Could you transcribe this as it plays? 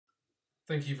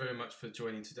Thank you very much for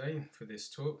joining today for this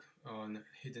talk on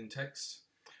hidden texts,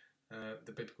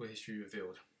 the biblical history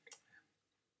revealed.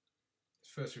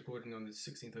 It's first recording on the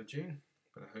 16th of June,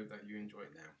 but I hope that you enjoy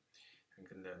it now and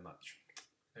can learn much.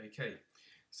 Okay,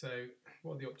 so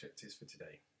what are the objectives for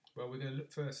today? Well, we're going to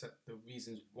look first at the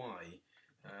reasons why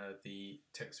the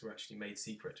texts were actually made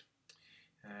secret.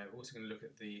 We're also going to look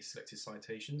at the selected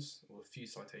citations, or a few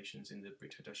citations in the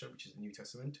Brit Hadasha, which is the New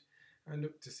Testament, and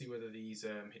look to see whether these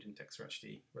hidden texts are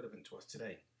actually relevant to us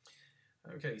today.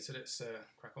 Okay, so let's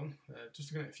crack on.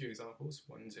 Just looking at a few examples.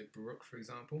 One's a Baruch, for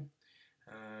example.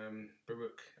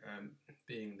 Baruch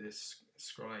being this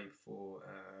scribe for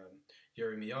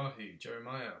Jeremiah.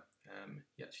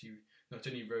 He actually not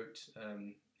only wrote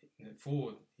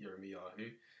for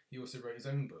Jeremiah, he also wrote his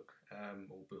own book,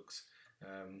 or books,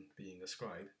 being a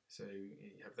scribe. So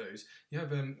you have those. You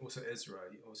have also Ezra.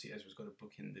 Obviously, Ezra's got a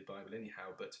book in the Bible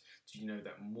anyhow, but do you know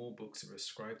that more books are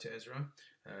ascribed to Ezra,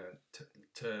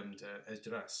 termed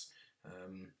Esdras?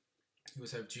 You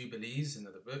also have Jubilees,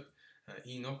 another book,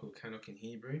 Enoch or Kanok in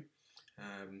Hebrew,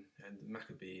 and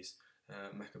Maccabees,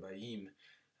 Maccabeim.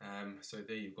 So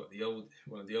there you've got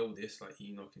one of the oldest, like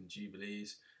Enoch and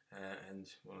Jubilees, and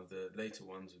one of the later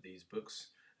ones of these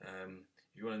books.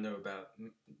 If you want to know about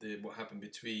what happened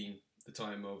between the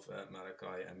time of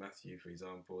Malachi and Matthew, for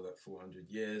example, that 400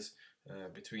 years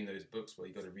between those books, well,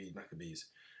 you've got to read Maccabees.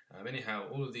 Anyhow,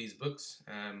 all of these books,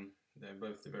 they're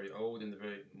both the very old and the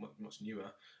very much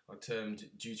newer, are termed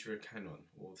Deuterocanon,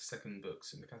 or the second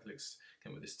books, and the Catholics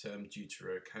came with this term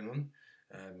Deuterocanon.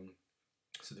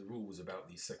 So the rules about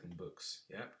these second books,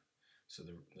 yep. So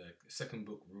the second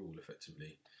book rule,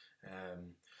 effectively.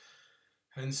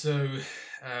 And so,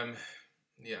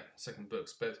 yeah, second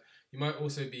books. But you might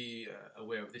also be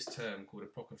aware of this term called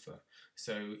Apocrypha.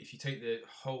 So if you take the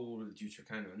whole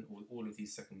Deuterocanon, or all of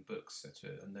these second books that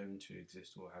are known to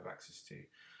exist or have access to,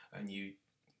 and you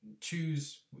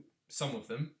choose some of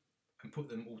them and put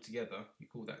them all together, you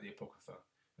call that the Apocrypha.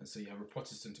 And so you have a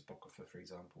Protestant Apocrypha, for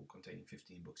example, containing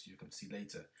 15 books you can see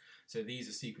later. So these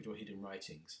are secret or hidden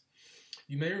writings.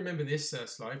 You may remember this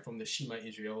slide from the Shema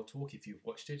Israel talk if you've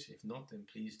watched it. If not, then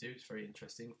please do. It's very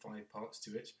interesting. 5 parts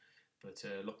to it, but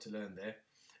a lot to learn there.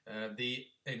 The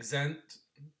extant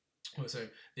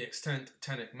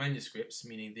Tanakh manuscripts,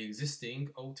 meaning the existing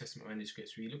Old Testament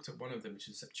manuscripts, we looked at one of them, which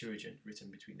is Septuagint, written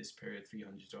between this period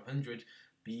 300 to 100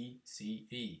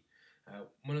 BCE.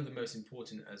 One of the most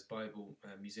important, as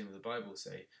Museum of the Bible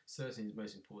say, certainly the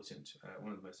most important,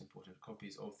 one of the most important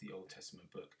copies of the Old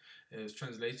Testament book. It was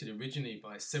translated originally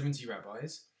by 70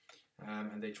 rabbis,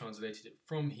 and they translated it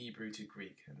from Hebrew to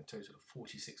Greek, and a total of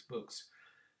 46 books.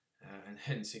 And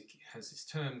hence it has this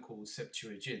term called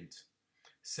Septuagint,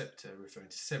 septa referring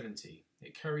to 70.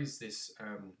 It carries this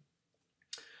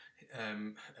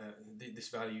this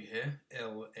value here,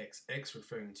 LXX,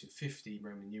 referring to 50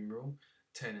 Roman numeral,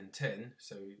 10 and 10,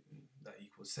 so that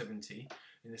equals 70.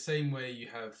 In the same way you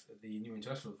have the New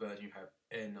International Version, you have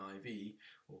NIV,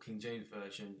 or King James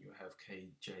Version, you have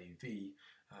KJV.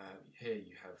 Here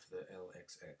you have the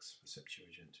LXX for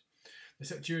Septuagint. The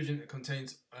Septuagint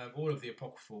contains all of the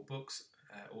apocryphal books,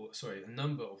 a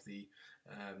number of the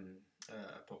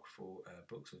apocryphal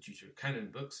books, or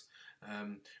Deuterocanon books,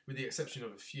 with the exception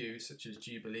of a few, such as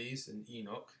Jubilees and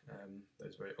Enoch,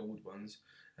 those very old ones.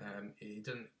 It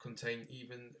didn't contain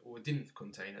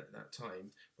at that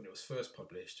time, when it was first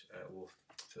published, or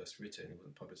first written. It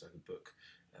wasn't published like a book,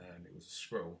 it was a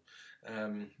scroll.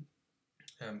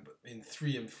 But in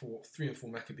 3 and 4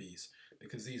 Maccabees,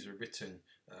 because these were written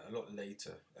a lot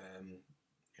later,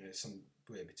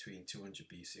 somewhere between 200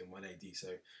 BC and 1 AD, so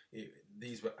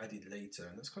these were added later,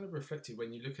 and that's kind of reflected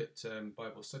when you look at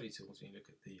Bible study tools. When you look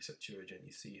at the Septuagint,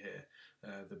 you see here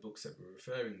the books that we're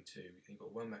referring to. You've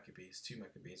got 1 Maccabees, 2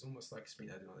 Maccabees, almost like it's been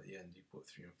added on at the end. You put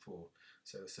 3 and 4,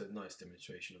 so it's a nice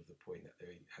demonstration of the point that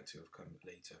they had to have come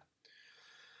later.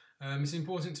 It's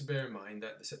important to bear in mind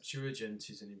that the Septuagint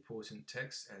is an important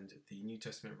text, and the New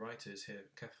Testament writers here,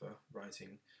 Kepha,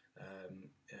 writing,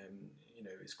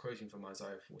 is quoting from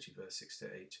Isaiah 40, verse 6 to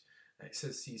 8. It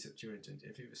says, see Septuagint.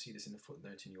 If you ever see this in a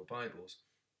footnote in your Bibles,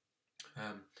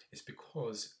 it's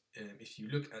because if you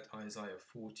look at Isaiah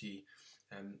 40,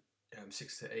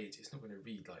 6 to 8, it's not going to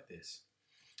read like this.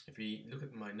 If we look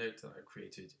at my note that I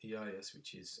created, EIS,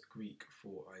 which is Greek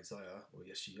for Isaiah, or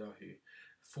Yeshayahu,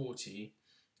 40,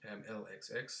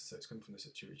 LXX, so it's coming from the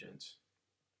Septuagint.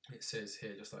 It says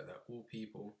here, just like that, all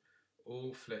people,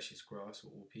 all flesh is grass,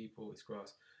 or all people is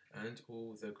grass, and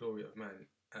all the glory of man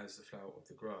as the flower of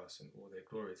the grass, and all their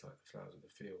glory is like the flowers of the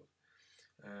field.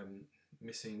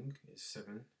 Missing is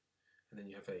 7, and then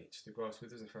you have 8. The grass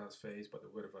withers and flowers fade, but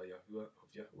the word of our Yahuwah,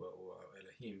 or our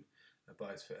Elohim,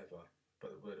 abides forever,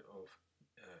 but the word of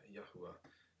Yahuwah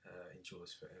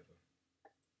endures forever.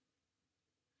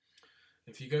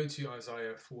 If you go to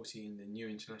Isaiah 40 in the New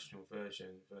International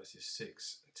Version, verses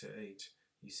 6 to 8,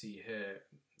 you see here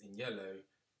in yellow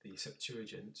the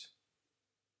Septuagint,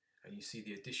 and you see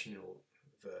the additional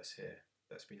verse here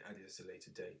that's been added at a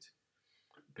later date.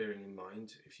 Bearing in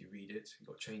mind, if you read it, you've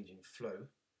got change in flow.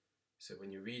 So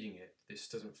when you're reading it, this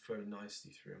doesn't flow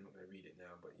nicely through. I'm not going to read it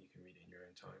now, but you can read it in your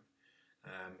own time.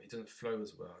 It doesn't flow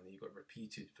as well, and you've got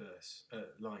repeated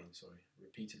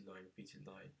repeated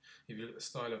line. If you look at the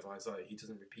style of Isaiah, he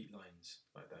doesn't repeat lines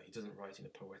like that. He doesn't write in a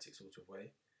poetic sort of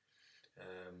way,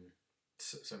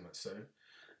 so much so.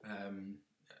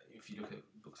 If you look at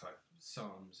books like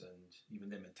Psalms and even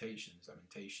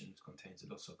Lamentations contains a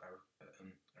lot of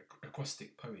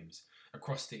acrostic poems.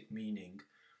 Acrostic meaning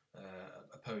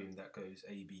a poem that goes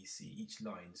A, B, C. Each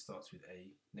line starts with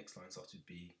A, next line starts with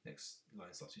B, next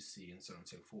line starts with C, and so on and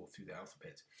so forth through the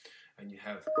alphabet. And you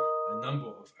have a number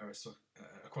of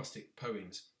acrostic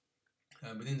poems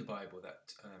within the Bible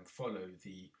that follow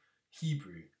the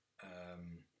Hebrew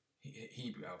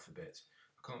alphabet.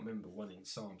 I can't remember one in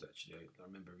Psalms actually. I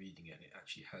remember reading it, and it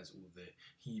actually has all the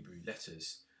Hebrew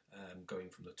letters going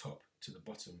from the top to the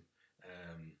bottom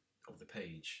of the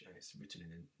page, and it's written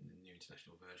in the New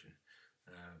International Version.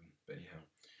 But anyhow,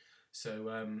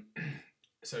 so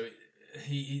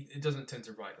he doesn't tend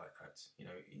to write like that. You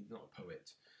know, he's not a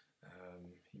poet.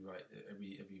 He write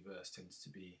every verse tends to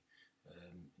be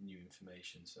new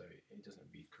information, so it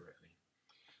doesn't read correctly.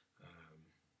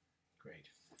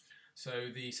 Great. So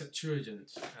the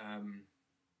Septuagint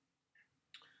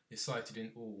is cited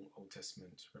in all Old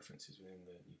Testament references within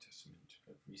the New Testament,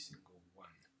 every single one.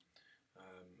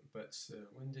 But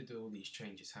when did all these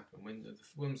changes happen?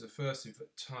 When was the first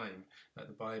time that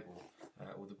the Bible,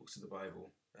 or the books of the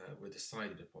Bible, were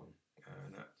decided upon?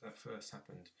 And that first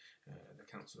happened at the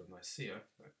Council of Nicaea,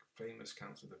 that famous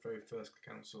council, the very first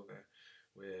council there,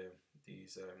 where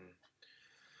these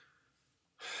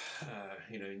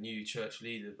new church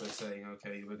leaders were saying,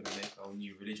 okay, we're going to make our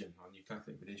new religion, our new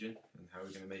Catholic religion, and how are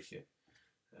we going to make it?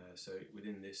 So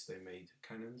within this, they made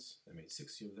canons. They made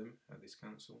 60 of them at this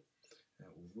council,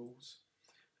 or rules.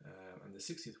 And the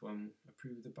 60th one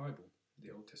approved the Bible,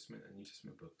 the Old Testament and New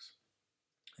Testament books.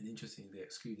 And interestingly, they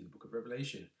excluded the book of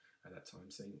Revelation at that time,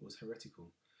 saying it was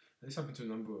heretical. And this happened to a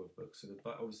number of books. So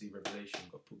obviously Revelation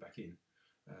got put back in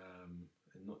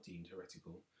and not deemed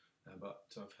heretical.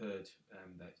 But I've heard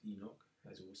that Enoch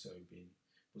was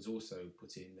also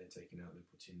put in, then taken out, then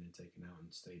put in, then taken out,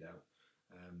 and stayed out,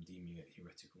 deeming it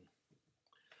heretical.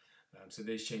 So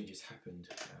these changes happened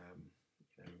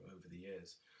over the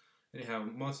years. Anyhow,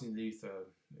 Martin Luther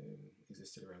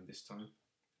existed around this time,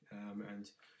 and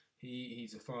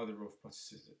he's a father of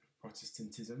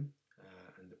Protestantism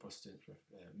and the Protestant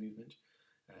movement.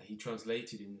 He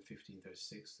translated in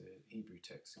 1536 the Hebrew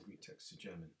text, the Greek text, to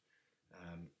German.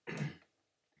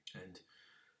 And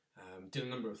did a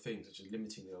number of things, such as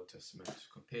limiting the Old Testament.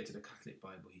 Compared to the Catholic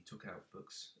Bible, he took out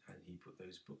books and he put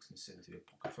those books instead into the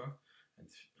Apocrypha, and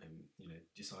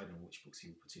decided on which books he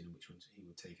would put in and which ones he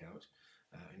would take out.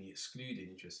 And he excluded,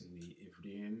 interestingly,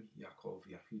 Ivrim, Yaakov,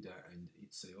 Yehuda, and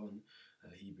Itzion,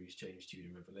 Hebrews, James, Jude,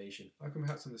 and Revelation. I can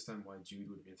perhaps understand why Jude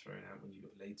would have been thrown out when you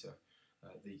look later.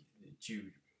 The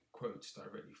Jude quotes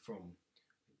directly from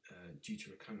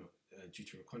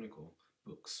Deuterocanonical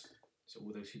books. So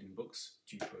all those hidden books,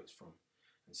 Jude quotes from.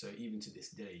 And so even to this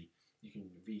day, you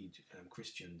can read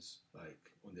Christians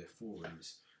like on their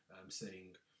forums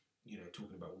saying,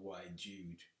 talking about why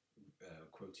Jude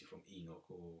quoted from Enoch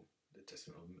or the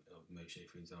Testament of Moshe,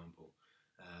 for example.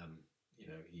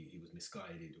 He was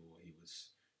misguided, or he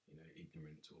was,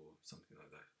 ignorant, or something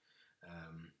like that.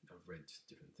 I've read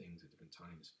different things at different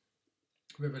times.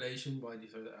 Revelation, why do you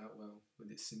throw that out? Well,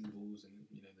 with its symbols and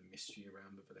the mystery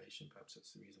around Revelation, perhaps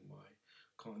that's the reason why.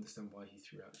 Can't understand why he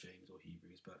threw out James or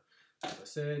Hebrews, but as I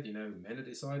said, men are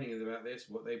deciding about this,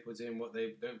 what they put in, what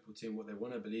they don't put in, what they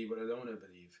want to believe, what they don't want to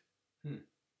believe.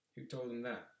 Who told them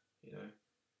that?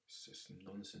 It's just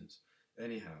nonsense.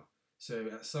 Anyhow, so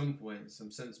at some point,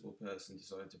 some sensible person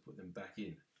decided to put them back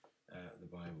in the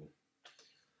Bible.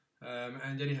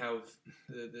 And anyhow,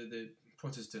 the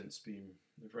Protestants, being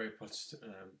very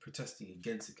protesting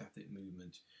against the Catholic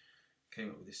movement, came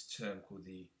up with this term called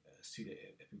the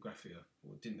pseudo-epigraphia.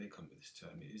 Or didn't they come up with this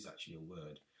term? It is actually a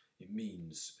word. It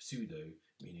means pseudo,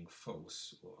 meaning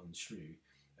false or untrue,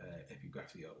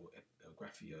 epigraphia or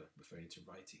graphia, referring to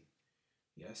writing.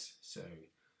 Yes, so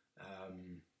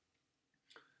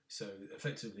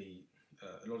effectively,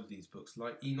 a lot of these books,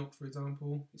 like Enoch, for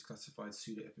example, is classified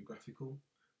pseudo-epigraphical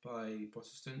by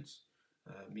Protestants.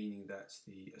 meaning that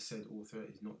the said author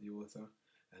is not the author.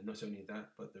 And not only that,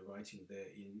 but the writing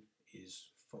therein is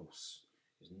false,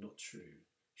 is not true,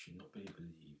 should not be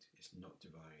believed, it's not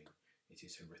divine, it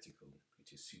is heretical,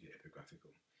 it is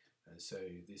pseudo-epigraphical. And so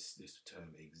this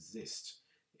term exists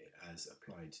as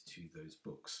applied to those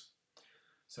books.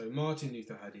 So Martin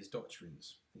Luther had his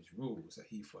doctrines, his rules that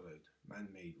he followed,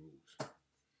 man-made rules.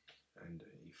 And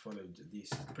he followed this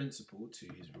principle to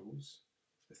his rules,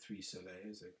 the three solae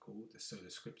as they're called, the sola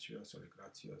scriptura, sola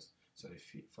gratia, sola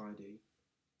fide,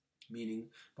 meaning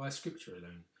by scripture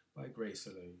alone, by grace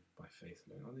alone, by faith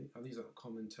alone. Are these are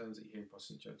common terms that you hear in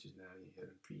Protestant churches now? You hear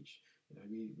them preach,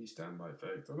 we stand by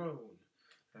faith alone,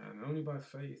 and only by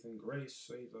faith and grace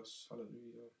saves us,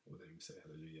 hallelujah. Or they even say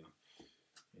hallelujah,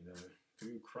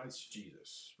 through Christ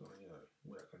Jesus, well,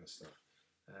 all that kind of stuff.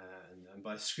 And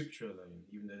by scripture alone,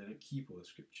 even though they don't keep all the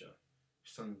scripture.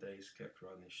 Sundays kept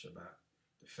running, Shabbat,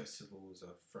 the festivals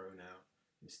are thrown out.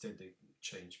 Instead, they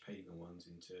change pagan ones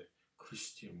into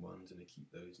Christian ones, and they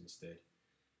keep those instead.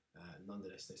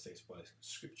 Nonetheless, they say it's by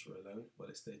scripture alone, but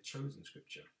it's their chosen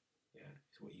scripture. Yeah,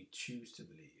 it's what you choose to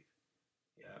believe.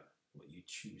 Yeah, what you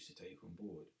choose to take on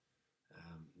board.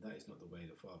 That is not the way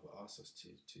the Father asks us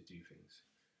to do things,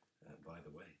 by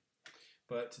the way.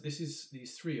 But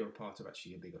these three are part of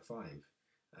actually a bigger five.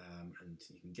 And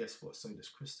you can guess what Solus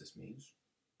Christus means.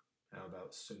 How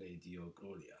about Sole Deo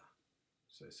Gloria?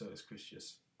 So Solus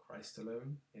Christus, Christ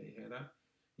alone. Yeah, you hear that?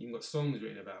 You've got songs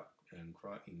written about in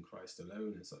Christ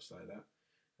alone and such like that.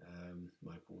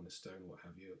 My Cornerstone, what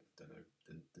have you? I don't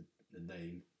know the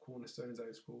name. Cornerstone, is that what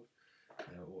it's called?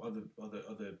 Or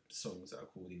other songs that are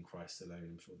called In Christ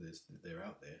Alone. I'm sure they're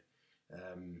out there.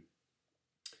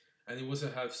 And they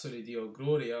also have Sole Deo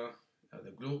Gloria.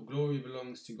 The glory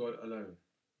belongs to God alone.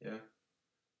 Yeah,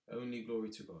 only glory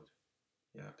to God.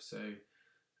 Yeah. So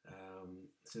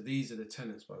these are the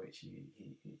tenets by which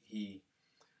he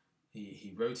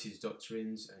wrote his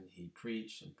doctrines, and he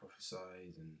preached and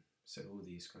prophesied and said all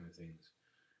these kind of things.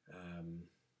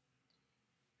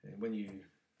 And when you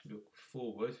look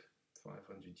forward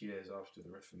 500 years after the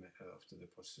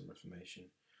Protestant Reformation,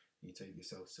 you take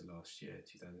yourself to last year,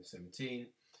 2017.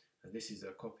 And this is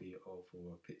a copy of,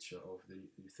 or a picture of, the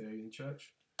Lutheran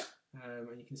Church.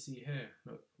 And you can see here,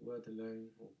 look, word alone,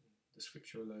 or the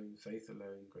scripture alone, faith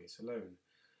alone, grace alone.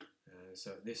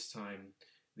 So at this time,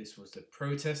 this was the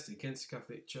protest against the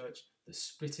Catholic Church, the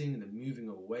splitting and the moving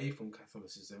away from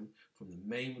Catholicism, from the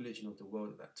main religion of the world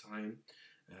at that time.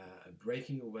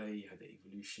 Breaking away, you had the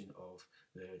evolution of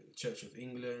the Church of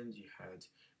England, you had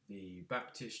the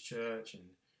Baptist Church, and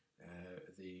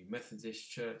the Methodist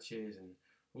churches, and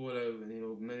all over,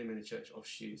 many church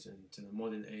offshoots, and to the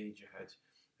modern age you had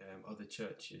other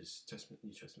churches,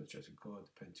 New Testament Church of God,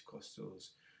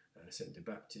 Pentecostals, Seventh-day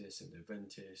Baptists, Seventh-day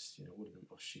Adventists, all of them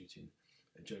offshooting,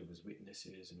 Jehovah's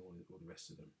Witnesses, and all the rest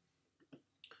of them.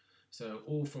 So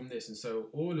all from this, and so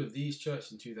all of these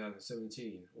churches in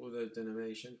 2017, all those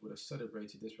denominations would have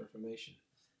celebrated this Reformation,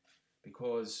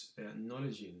 because they're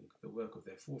acknowledging the work of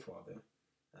their forefather,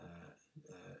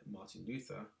 Martin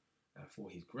Luther, for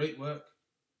his great work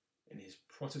in his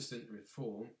Protestant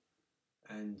reform,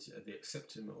 and the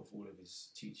acceptance of all of his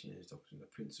teaching and his doctrine, the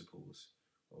principles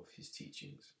of his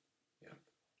teachings. Yeah,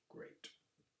 great.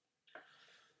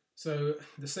 So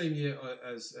the same year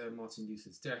as Martin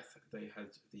Luther's death, they had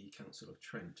the Council of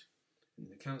Trent. In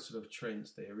the Council of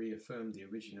Trent, they reaffirmed the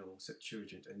original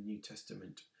Septuagint and New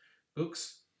Testament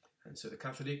books. And so the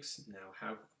Catholics now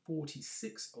have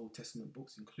 46 Old Testament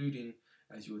books, including,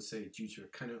 as you would say,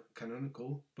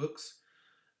 deuterocanonical books,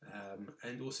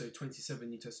 and also 27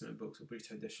 New Testament books, or Brit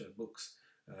Hadasha books,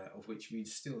 of which we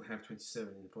still have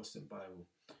 27 in the Protestant Bible.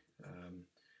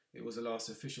 It was the last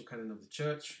official canon of the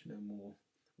Church, no more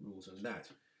rules on that.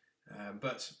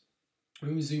 But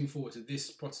when we zoom forward to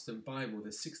this Protestant Bible,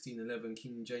 the 1611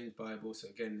 King James Bible, so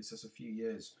again, it's just a few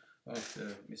years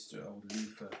after Mr. Old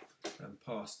Luther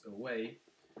passed away.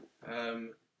 In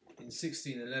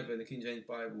 1611, the King James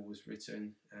Bible was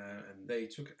written, and they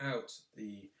took out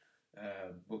the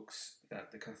books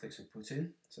that the Catholics had put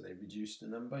in, so they reduced the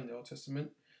number in the Old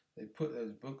Testament. They put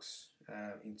those books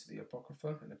into the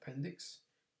Apocrypha, an appendix.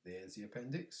 There's the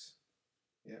appendix.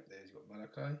 Yep, there's your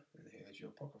Malachi, and here's your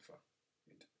Apocrypha.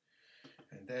 Good.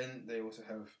 And then they also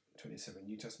have 27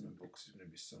 New Testament books. It's going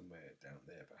to be somewhere down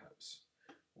there, perhaps,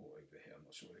 or over here. I'm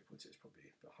not sure where they put it. It's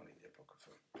probably behind the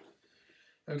Apocrypha.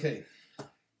 Okay,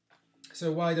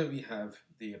 so why don't we have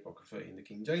the Apocrypha in the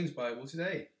King James Bible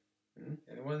today?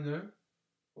 Anyone know?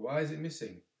 Why is it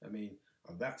missing? I mean,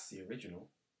 that's the original.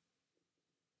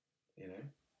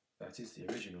 That is the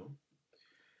original.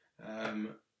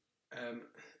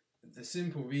 the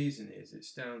simple reason is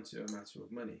it's down to a matter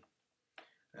of money.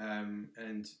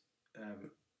 And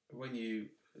when you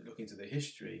look into the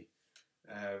history,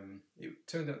 it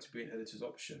turned out to be an editor's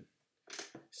option.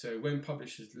 So when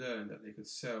publishers learned that they could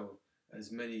sell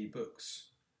as many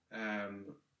books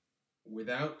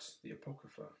without the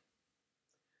Apocrypha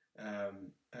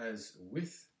as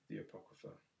with the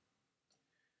Apocrypha,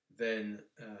 then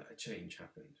a change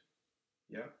happened.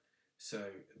 Yeah.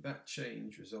 So that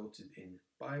change resulted in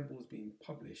Bibles being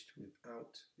published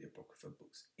without the Apocrypha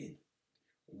books in.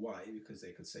 Why? Because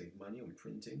they could save money on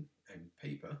printing and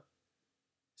paper,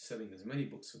 selling as many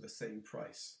books for the same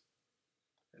price,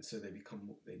 and so they became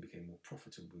more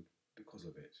profitable because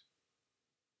of it.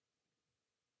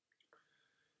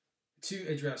 2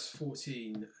 Esdras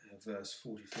 14, verse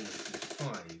 44 to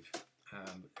 45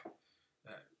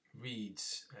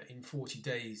 reads, in 40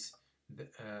 days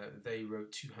they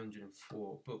wrote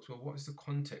 204 books. Well, what is the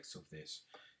context of this?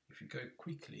 If you go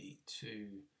quickly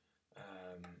to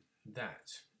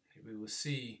that, we will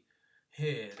see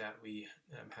here that we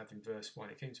have in verse 1,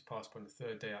 it came to pass upon the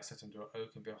third day I sat under an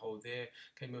oak, and behold, there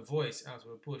came a voice out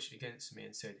of a bush against me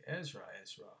and said, Ezra,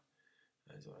 Ezra.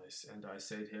 And I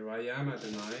said, Here I am,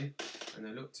 Adonai. And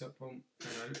I looked up and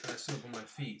I stood up on my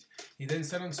feet. He then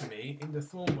said unto me, In the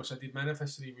thorn bush I did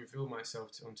manifestly reveal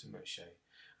myself unto Moshe.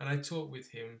 And I talked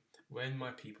with him when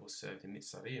my people served in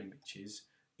Mitzrayim, which is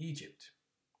Egypt.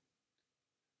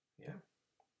 Yeah?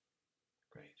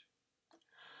 Great.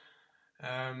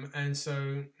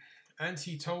 And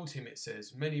he told him, it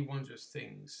says, many wondrous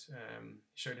things,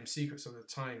 showed him secrets of the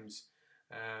times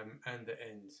and the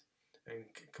end, and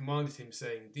commanded him,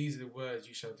 saying, These are the words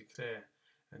you shall declare,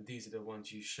 and these are the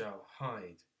ones you shall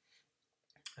hide.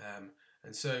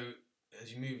 And so,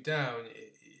 as you move down,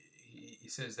 he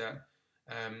says that,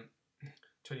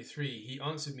 23, he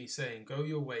answered me, saying, Go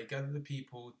your way, gather the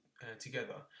people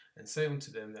together, and say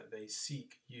unto them that they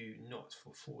seek you not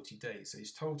for 40 days. So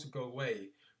he's told to go away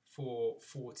for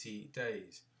 40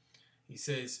 days. He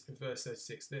says in verse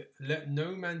 36, that let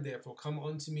no man therefore come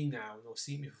unto me now, nor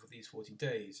seek me for these 40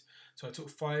 days. So I took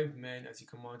 5 men as he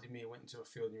commanded me, and went into a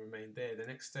field and remained there. The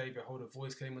next day, behold, a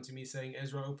voice came unto me, saying,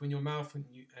 Ezra, open your mouth,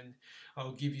 and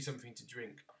I'll give you something to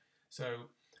drink. So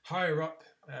higher up,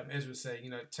 Ezra is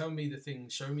saying, tell me the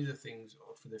things, show me the things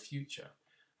for the future.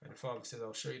 And the Father says,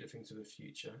 I'll show you the things of the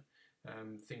future,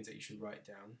 things that you should write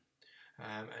down.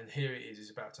 And here it is,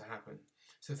 it's about to happen.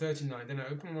 So 39, then I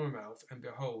opened my mouth, and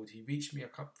behold, he reached me a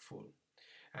cup full,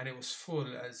 and it was full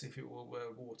as if it were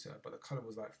water, but the colour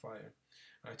was like fire.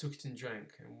 And I took it and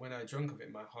drank, and when I drank of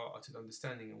it, my heart uttered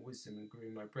understanding and wisdom, and grew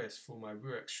in my breast, for my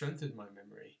ruach strengthened my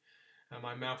memory, and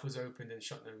my mouth was opened and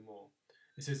shut no more.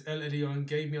 It says, El Elyon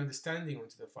gave me understanding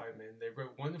unto the 5 men. They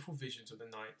wrote wonderful visions of the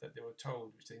night that they were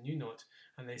told, which they knew not,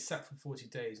 and they sat for 40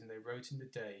 days, and they wrote in the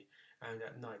day, and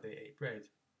at night they ate bread.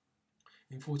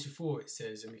 In 44 it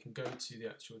says, and we can go to the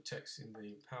actual text in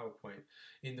the PowerPoint,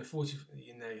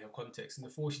 there you have context, in the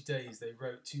 40 days they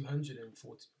wrote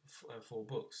 244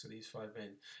 books, so these 5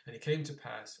 men. And it came to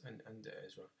pass, and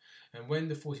Ezra, and when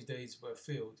the 40 days were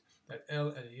filled, that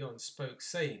El Elyon spoke,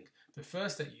 saying, the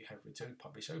first that you have written,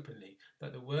 publish openly,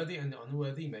 that the worthy and the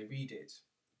unworthy may read it.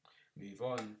 Move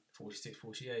on, 46,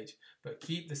 48. But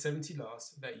keep the 70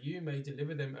 last, that you may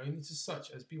deliver them only to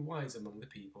such as be wise among the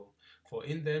people. For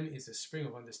in them is the spring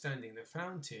of understanding, the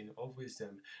fountain of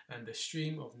wisdom, and the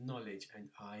stream of knowledge, and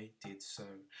I did so.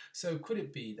 So could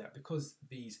it be that because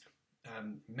these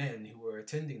men who were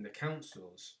attending the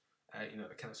councils,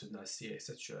 the Council of Nicaea,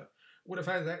 etc., would have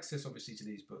had access, obviously, to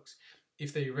these books,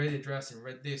 if they read Esdras and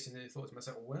read this, and they thought to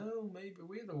myself, well, maybe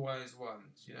we're the wise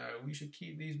ones, we should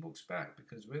keep these books back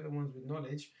because we're the ones with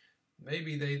knowledge.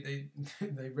 Maybe they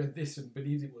read this and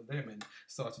believed it was them and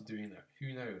started doing that.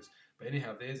 Who knows? But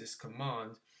anyhow, there's this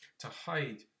command to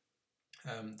hide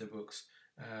the books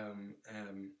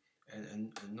and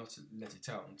not to let it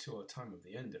out until a time of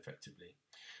the end, effectively.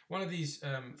 One of these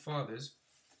fathers,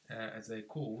 as they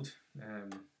called,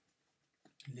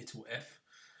 little f,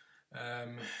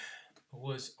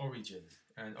 was Origen,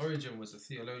 and Origen was a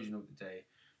theologian of the day,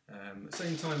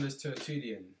 same time as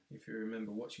Tertullian. If you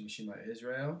remember watching Shema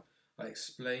Israel, I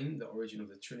explained the origin of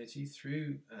the Trinity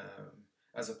through,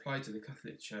 as applied to the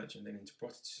Catholic Church and then into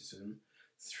Protestantism,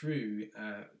 through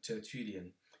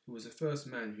Tertullian, who was the first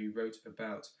man who wrote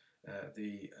about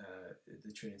the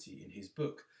Trinity in his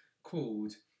book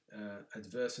called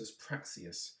Adversus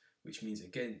Praxias, which means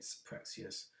against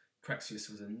Praxias. Praxias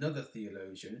was another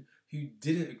theologian who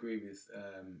didn't agree with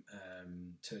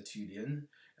Tertullian,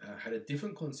 had a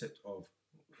different concept of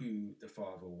who the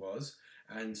Father was,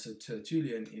 and so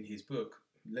Tertullian in his book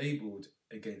labelled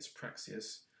against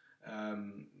Praxias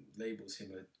labels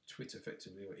him a twit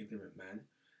effectively, or ignorant man.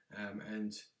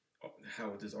 And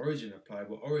how does Origen apply?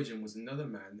 Well, Origen was another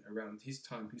man around his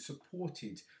time who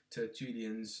supported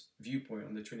Tertullian's viewpoint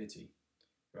on the Trinity,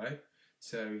 right?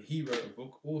 So he wrote a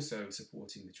book also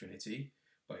supporting the Trinity,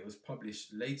 but it was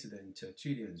published later than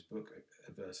Tertullian's book,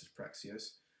 Versus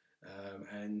Praxeus,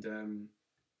 and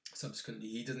subsequently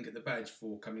he doesn't get the badge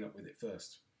for coming up with it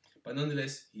first. But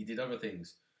nonetheless, he did other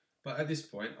things. But at this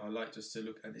point, I like just to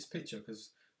look at this picture,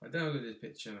 because I downloaded this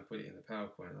picture and I put it in the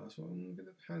PowerPoint. And I thought, look at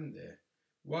the hand there.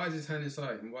 Why is his hand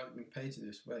inside, and why has it been painted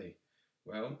this way?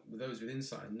 Well, those with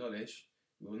insight and knowledge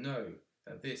will know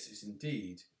that this is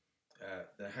indeed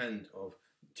the hand of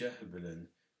Jehubilin.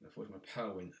 Unfortunately, my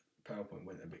PowerPoint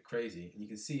went a bit crazy. And you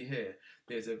can see here,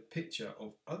 there's a picture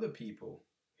of other people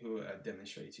who are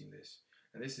demonstrating this.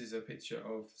 And this is a picture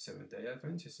of Seventh-day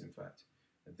Adventists, in fact.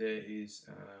 There is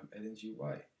Ellen G.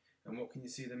 White. And what can you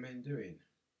see the men doing?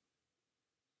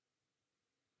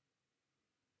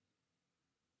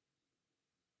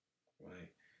 Right,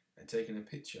 and taking a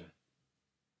picture.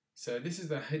 So this is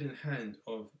the hidden hand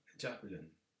of Jehubilin,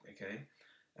 okay?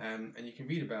 And you can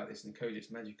read about this in Codex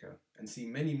Magica and see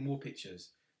many more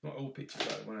pictures. Not all pictures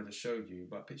like the one I just showed you,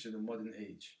 but pictures of the modern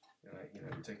age.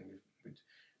 Taken with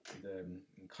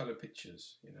in colour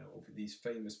pictures, of these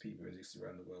famous people who exist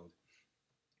around the world,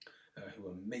 who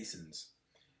are Masons.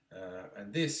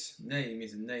 And this name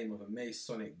is the name of a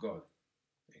Masonic god,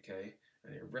 okay?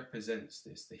 And it represents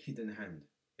this, the hidden hand,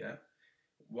 yeah?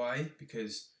 Why?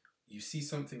 Because you see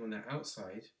something on the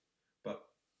outside, but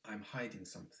I'm hiding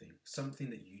something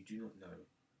that you do not know.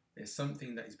 There's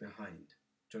something that is behind.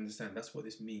 Do you understand? That's what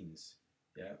this means,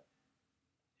 yeah?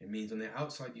 It means on the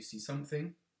outside you see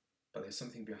something, but there's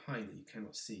something behind that you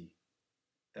cannot see.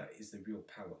 That is the real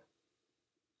power.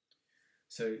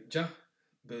 So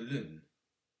Jehubilin,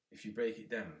 if you break it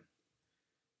down,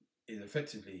 is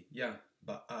effectively Yah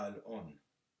Ba'al On.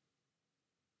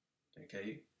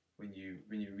 Okay, when you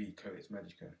read Codex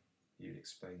Magica, you'd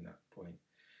explain that point.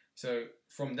 So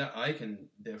from that, I can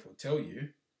therefore tell you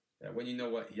that when you know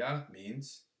what Yah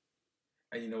means,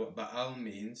 and you know what Baal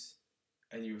means,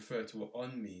 and you refer to what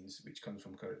On means, which comes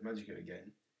from Codex Magica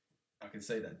again, I can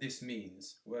say that this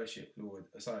means worship Lord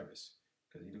Osiris.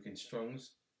 Because you look in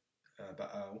Strong's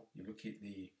Baal, you look at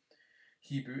the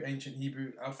ancient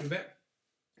Hebrew alphabet,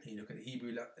 and you look at the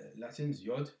Hebrew Latins,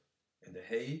 Yod, and the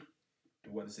Hey,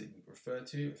 and what does it refer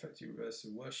to? Effectively refers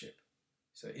to worship.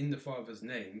 So in the Father's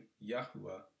name,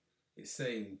 Yahuwah, is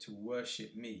saying to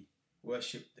worship me,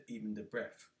 worship even the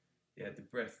breath. Yeah, the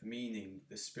breath meaning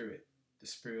the spirit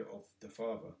of the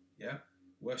Father. Yeah,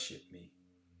 worship me.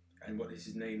 And what does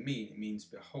his name mean? It means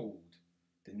behold,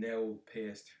 the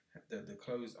nail-pierced,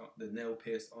 the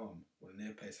nail-pierced arm, or the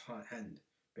nail-pierced hand.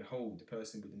 Behold, the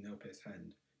person with the nail-pierced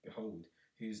hand. Behold,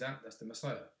 who's that? That's the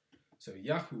Messiah. So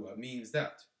Yahuwah means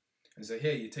that. And so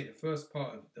here you take the first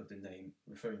part of the name,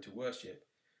 referring to worship,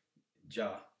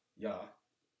 Yah,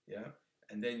 yeah,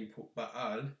 and then you put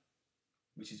Baal,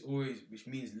 which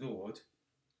means Lord,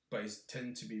 but is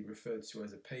tend to be referred to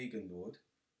as a pagan Lord,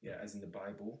 yeah, as in the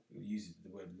Bible, it uses the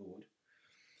word Lord.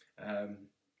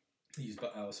 He used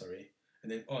Baal, sorry,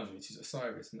 and then On, which is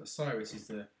Osiris, and Osiris is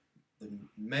the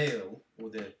male or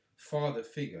the father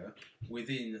figure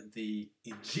within the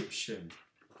Egyptian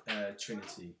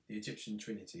Trinity, the Egyptian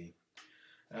Trinity.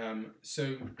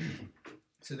 So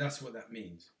that's what that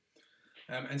means.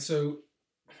 And so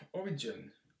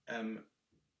Origen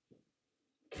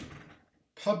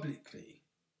publicly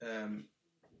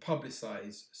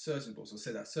publicized certain books, or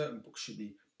said that certain books should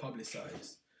be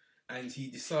publicized, and he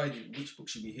decided which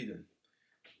books should be hidden.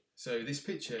 So this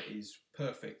picture is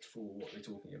perfect for what we're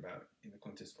talking about in the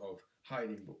context of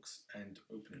hiding books and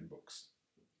opening books.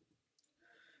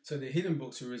 So the hidden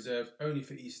books are reserved only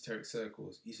for esoteric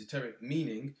circles. Esoteric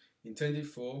meaning intended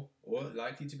for, or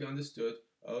likely to be understood,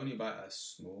 only by a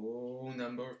small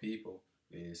number of people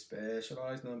with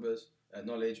specialized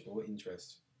knowledge or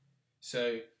interest.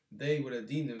 So they would have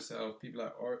deemed themselves, people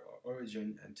like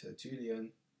Origen and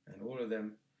Tertullian and all of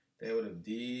them, they would have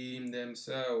deemed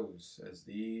themselves as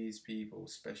these people,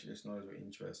 specialist knowledge or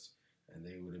interest, and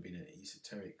they would have been an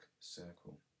esoteric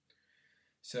circle.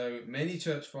 So many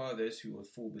church fathers who would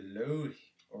fall below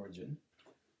Origen,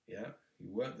 yeah, who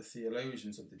weren't the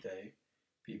theologians of the day,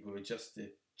 people who were just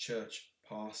the church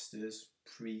pastors,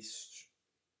 priests,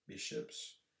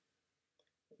 bishops,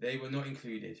 they were not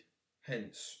included.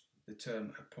 Hence, the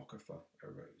term Apocrypha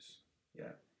arose.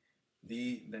 Yeah,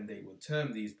 then they will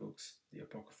term these books the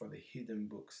Apocrypha, the hidden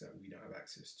books that we don't have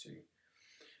access to.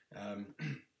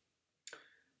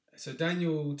 So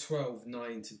Daniel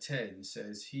 12:9-10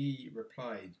 says, he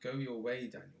replied, "Go your way,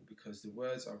 Daniel, because the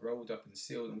words are rolled up and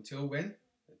sealed until when?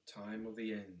 The time of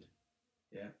the end."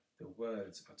 Yeah, the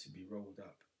words are to be rolled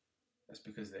up. That's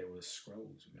because they were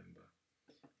scrolls, remember?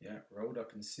 Yeah, rolled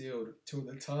up and sealed till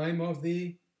the time of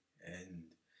the end.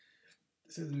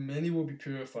 It says, many will be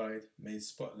purified, made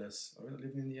spotless. Are we not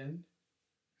living in the end?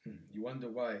 You wonder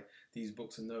why these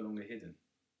books are no longer hidden.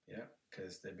 Yeah,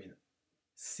 because they've been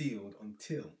sealed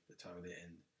until the time of the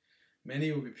end.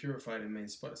 Many will be purified and made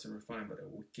spotless and refined, but are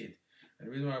wicked. And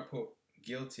the reason why I put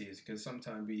guilty is because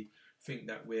sometimes we think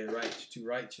that we're too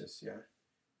righteous. Yeah,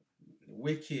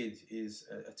 wicked is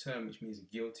a term which means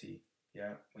guilty.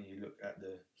 Yeah, when you look at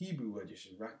the Hebrew word, which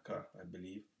is raka, I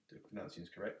believe the pronunciation is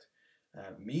correct,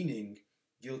 meaning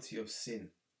guilty of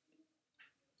sin.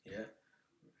 Yeah,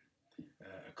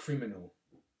 a criminal,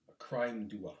 a crime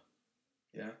doer.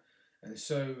 Yeah, and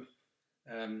so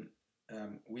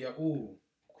we are all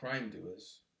crime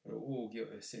doers. We're all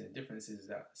guilty of sin. The difference is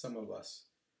that some of us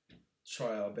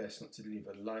try our best not to live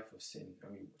a life of sin,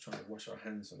 and we try to wash our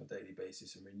hands on a daily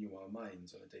basis and renew our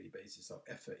minds on a daily basis. Our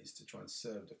effort is to try and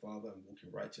serve the Father and walk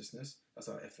in righteousness. That's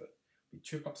our effort. We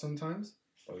trip up sometimes,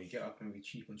 but we get up and we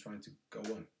keep on trying to go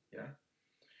on.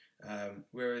 Yeah.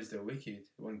 Whereas the wicked,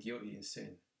 the one guilty in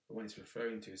sin, the one it's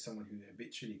referring to is someone who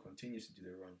habitually continues to do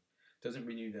the wrong, doesn't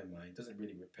renew their mind, doesn't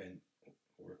really repent.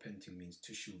 Or repenting means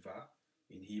teshuvah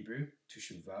in Hebrew.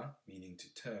 Teshuvah meaning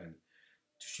to turn.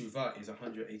 Teshuvah is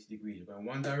 180 degrees. You go in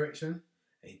one direction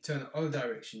and you turn the other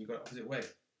direction, you go the opposite way.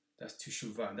 That's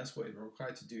teshuvah, and that's what it's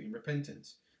required to do in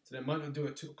repentance. So they might not do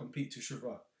a complete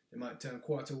teshuvah. They might turn a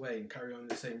quarter way and carry on in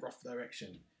the same rough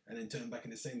direction, and then turn back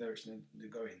in the same direction they're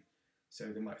going. So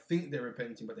they might think they're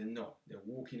repenting, but they're not. They're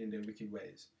walking in their wicked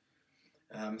ways.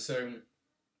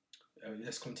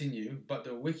 Let's continue. But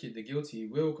the wicked, the guilty,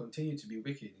 will continue to be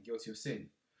wicked and guilty of sin.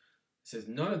 It says,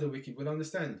 none of the wicked will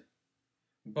understand,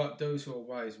 but those who are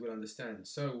wise will understand.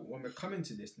 So when we're coming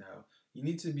to this now, you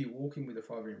need to be walking with the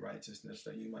Father in righteousness,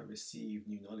 that you might receive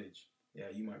new knowledge. Yeah,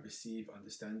 you might receive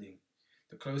understanding.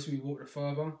 The closer we walk with the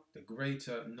Father, the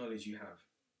greater knowledge you have.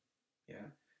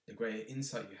 Yeah, the greater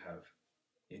insight you have.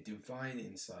 A divine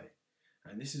insight.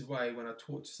 And this is why when I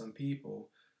talk to some people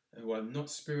who are not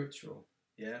spiritual,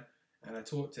 yeah, and I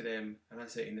talk to them and I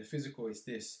say in the physical it's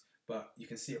this, but you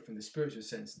can see it from the spiritual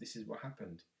sense, this is what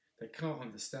happened. They can't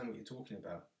understand what you're talking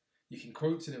about. You can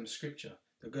quote to them scripture,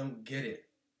 they don't get it.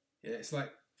 Yeah, it's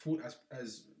like,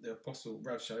 as the Apostle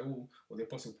Rav Shaul or the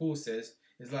Apostle Paul says,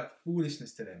 it's like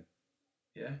foolishness to them.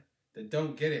 Yeah, they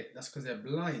don't get it. That's because they're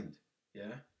blind.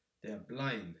 Yeah, they're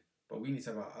blind. But we need to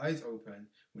have our eyes open.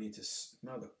 We need to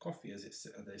smell the coffee, as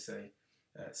they say,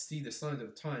 see the signs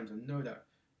of the times, and know that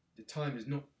the time is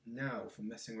not now for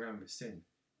messing around with sin.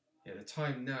 Yeah, the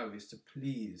time now is to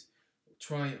please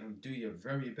try and do your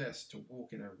very best to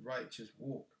walk in a righteous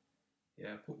walk.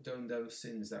 Yeah, put down those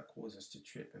sins that cause us to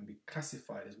trip and be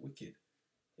classified as wicked.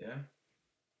 Yeah.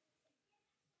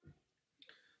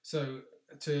 So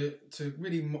to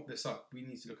really mop this up, we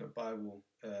need to look at Bible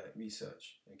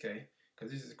research, okay?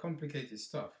 Because this is complicated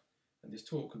stuff, and this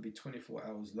talk could be 24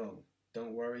 hours long.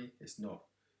 Don't worry, it's not.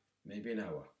 Maybe an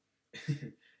hour.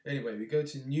 Anyway, we go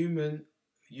to Newman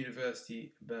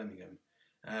University, Birmingham,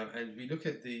 and we look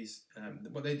at these.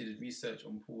 What they did is research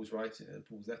on Paul's writing,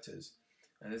 Paul's letters,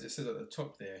 and as it says at the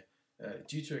top there,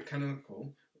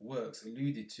 deuterocanonical works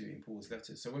alluded to in Paul's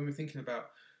letters. So when we're thinking about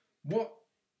what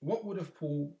would have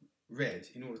Paul read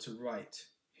in order to write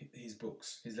his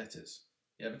books, his letters?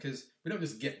 Yeah, because we don't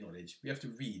just get knowledge. We have to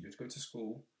read. We have to go to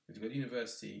school. We have to go to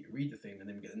university, read the thing, and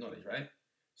then we get the knowledge, right?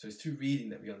 So it's through reading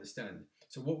that we understand.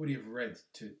 So what would he have read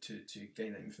to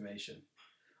gain that information?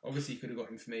 Obviously, he could have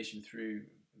got information through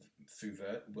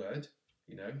word.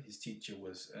 You know, his teacher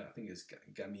was, I think it was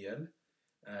Gamaliel,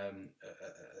 a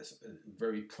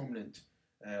very prominent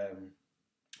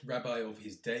rabbi of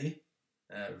his day,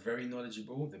 very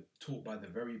knowledgeable, taught by the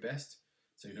very best.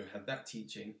 So you don't have that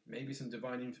teaching. Maybe some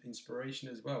divine inspiration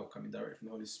as well, coming direct from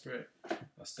the Holy Spirit.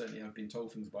 I certainly have been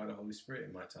told things by the Holy Spirit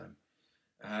in my time.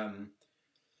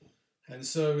 And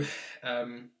so,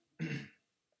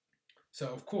 so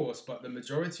of course, but the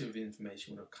majority of the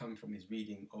information would have come from his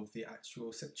reading of the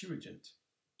actual Septuagint,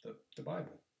 the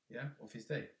Bible, yeah, of his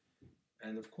day.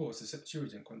 And of course, the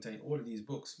Septuagint contained all of these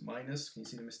books, minus, can you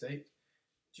see the mistake?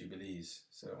 Jubilees.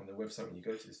 So on the website, when you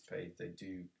go to this page, they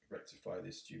do rectify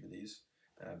this Jubilees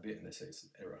bit, and they say it's an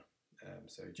error.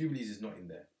 So Jubilees is not in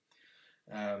there,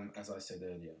 as I said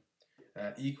earlier.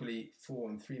 Equally, 4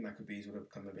 and 3 Maccabees would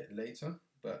have come a bit later,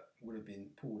 but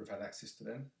Paul would have had access to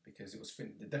them because it was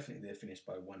definitely they're finished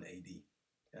by 1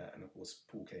 AD, and of course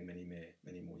Paul came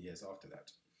many more years after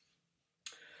that.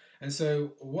 And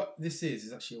so what this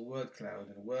is actually a word cloud,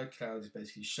 and a word cloud is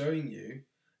basically showing you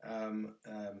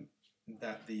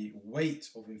that the weight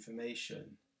of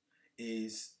information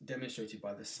is demonstrated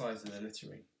by the size of the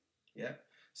lettering. Yeah.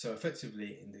 So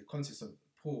effectively, in the context of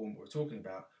Paul, what we're talking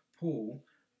about, Paul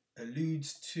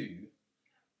alludes to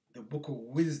the book of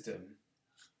wisdom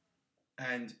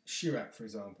and Sirach, for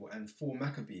example, and 4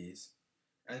 Maccabees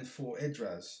and 4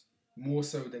 Esdras more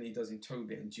so than he does in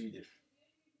Tobit and Judith,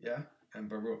 yeah, and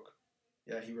Baruch.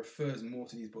 Yeah, he refers more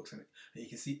to these books, and you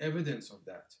can see evidence of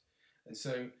that. And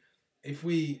so, if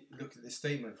we look at this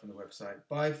statement from the website,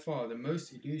 by far the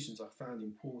most allusions are found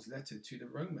in Paul's letter to the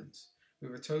Romans,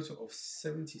 with a total of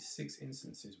 76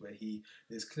 instances where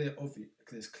there's clear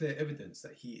evidence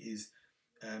that he is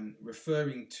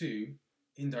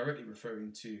indirectly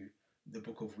referring to the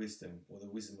Book of Wisdom, or the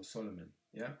Wisdom of Solomon.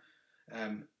 Yeah.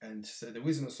 And so the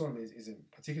Wisdom of Solomon is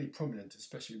particularly prominent,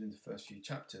 especially within the first few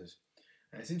chapters.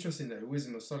 And it's interesting that the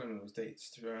Wisdom of Solomon was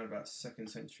dated to around about 2nd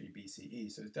century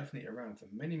BCE, so it's definitely around for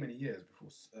many, many years before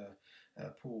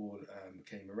Paul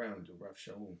came around, or Rav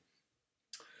Shaul.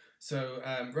 So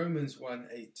Romans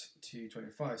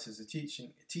 1:8-25 says it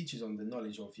teaches on the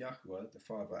knowledge of Yahweh, the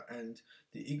Father, and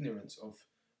the ignorance of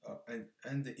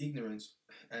and the ignorance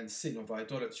and sin of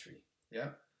idolatry.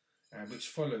 Yeah, which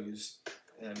follows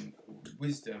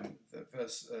wisdom,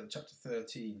 chapter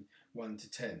 13,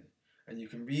 1-10. And you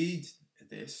can read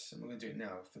this. I'm not going to do it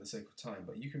now for the sake of time,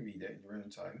 but you can read it in your own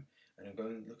time and go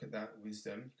and look at that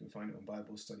wisdom. You can find it on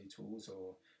Bible study tools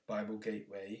or Bible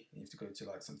Gateway. You have to go to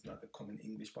like something like the Common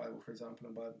English Bible, for example,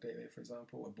 and Bible Gateway, for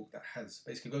example, a book that has,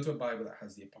 basically go to a Bible that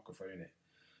has the Apocrypha in it.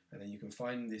 And then you can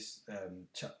find this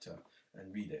chapter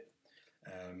and read it.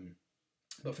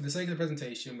 But for the sake of the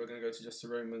presentation, we're going to go to just to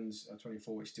Romans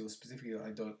 24, which deals specifically with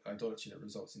idolatry that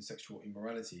results in sexual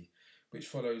immorality, which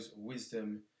follows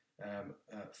wisdom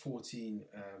 14,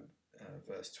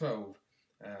 verse 12,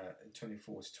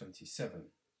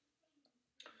 24-27.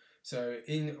 So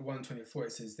in 1:24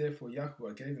 it says, therefore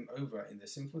Yahweh gave them over in the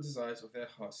sinful desires of their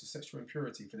hearts to sexual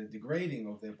impurity, for the degrading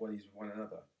of their bodies with one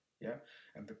another. Yeah,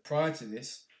 and but prior to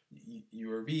this, you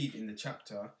will read in the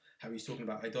chapter how he's talking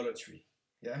about idolatry.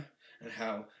 Yeah, and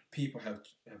how people have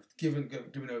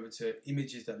given over to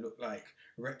images that look like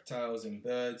reptiles and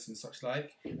birds and such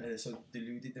like, and so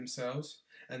deluded themselves.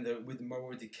 And with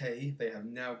moral decay, they have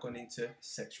now gone into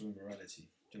sexual immorality.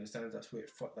 Do you understand? That's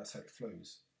how it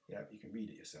flows. Yeah, you can read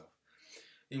it yourself.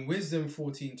 In Wisdom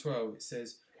 14:12, it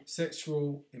says,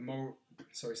 sexual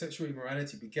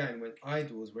immorality began when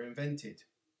idols were invented.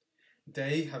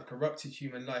 They have corrupted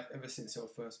human life ever since they were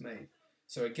first made.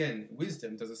 So again,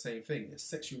 wisdom does the same thing.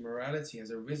 Sexual immorality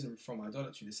has arisen from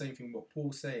idolatry. The same thing what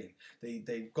Paul's saying.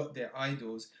 They got their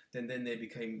idols, then they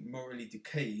became morally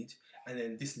decayed, and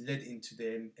then this led into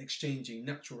them exchanging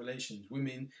natural relations.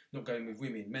 Women not going with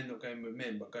women, men not going with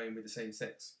men, but going with the same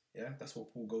sex. Yeah, that's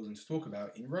what Paul goes on to talk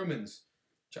about in Romans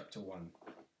chapter 1.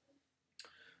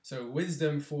 So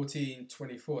Wisdom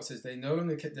 14:24 says, they no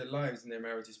longer kept their lives and their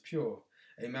marriages pure.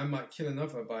 A man might kill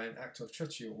another by an act of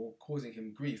treachery or causing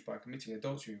him grief by committing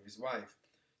adultery with his wife.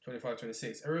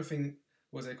 25:26. Everything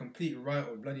was a complete riot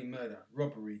of bloody murder,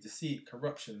 robbery, deceit,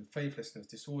 corruption, faithlessness,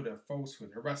 disorder,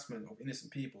 falsehood, harassment of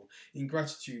innocent people,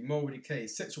 ingratitude, moral decay,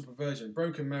 sexual perversion,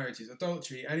 broken marriages,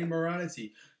 adultery, and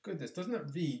immorality. Goodness, doesn't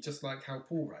that read just like how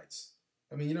Paul writes?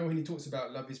 I mean, you know when he talks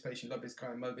about love is patient, love is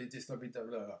kind, love is this, love is blah,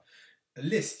 blah, blah. A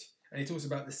list, and he talks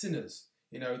about the sinners.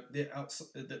 You know, they're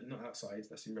not outside,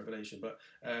 that's in Revelation, but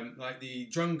like the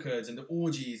drunkards and the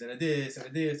orgies and the this and the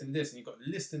this and this, and you've got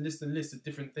list and list and list of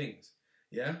different things.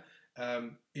 Yeah,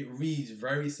 it reads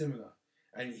very similar,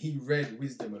 and he read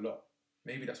wisdom a lot.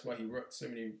 Maybe that's why he wrote so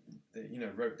many,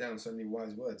 wrote down so many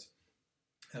wise words.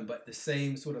 But the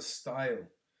same sort of style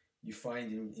you find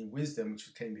in wisdom,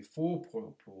 which came before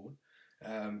Paul.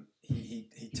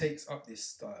 He takes up this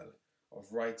style of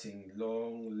writing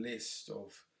long lists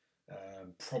of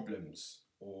problems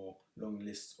or long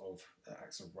lists of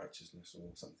acts of righteousness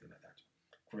or something like that.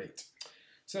 Great.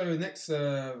 So next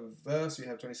verse we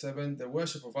have 27. The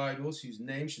worship of idols whose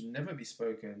name should never be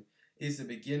spoken is the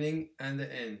beginning and the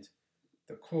end,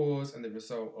 the cause and the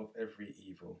result of every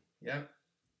evil. Yeah?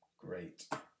 Great.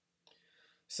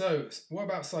 So what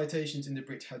about citations in the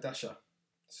Brit Hadasha?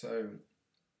 So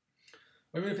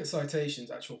when we look at citations,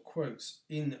 actual quotes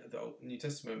in the New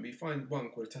Testament, we find one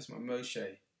called the Testament of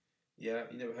Moshe. Yeah,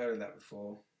 you never heard of that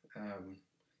before.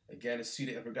 Again, it's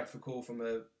pseudo-epigraphical from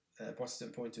a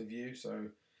Protestant point of view, so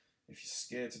if you're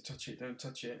scared to touch it, don't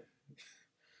touch it.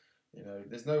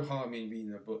 There's no harm in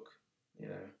reading a book,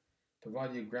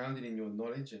 provided you're grounded in your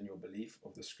knowledge and your belief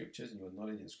of the scriptures, and your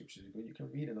knowledge in the scriptures is good, you can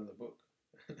read another book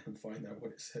and find out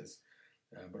what it says.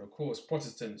 But of course,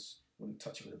 Protestants wouldn't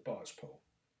touch it with a barge pole,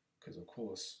 because of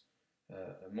course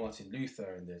Martin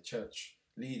Luther and their church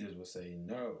leaders were saying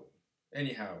no.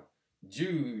 Anyhow,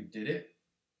 Jude did it.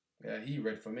 He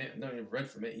read from it. Not even read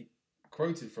from it, he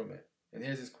quoted from it. And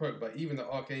here's his quote: "But even the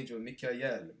archangel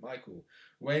Michael,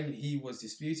 when he was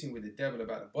disputing with the devil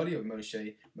about the body of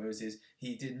Moses,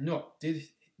 he did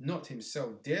not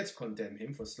himself dare to condemn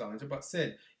him for slander, but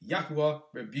said, Yahuwah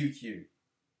rebuke you."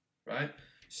 Right?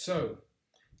 So,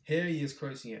 here he is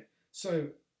quoting it. So,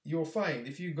 you'll find,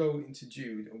 if you go into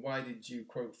Jude, and why did Jude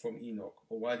quote from Enoch?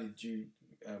 Or why did Jude,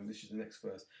 this is the next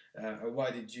verse, or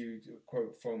why did Jude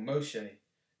quote from Moshe?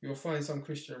 You'll find some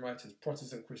Christian writers,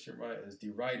 Protestant Christian writers,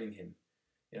 deriding him.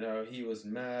 You know, he was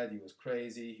mad, he was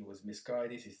crazy, he was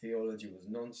misguided, his theology was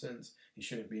nonsense, he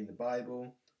shouldn't be in the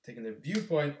Bible. Taking the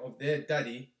viewpoint of their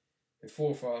daddy, the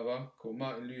forefather, called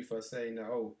Martin Luther, saying that,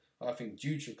 oh, I think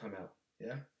Jude should come out.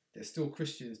 Yeah? There's still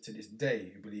Christians to this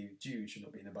day who believe Jude should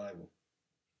not be in the Bible.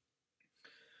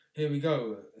 Here we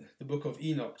go. The book of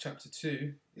Enoch, chapter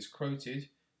 2, is quoted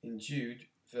in Jude,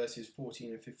 verses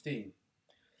 14 and 15.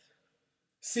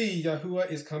 "See, Yahuwah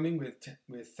is coming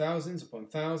with thousands upon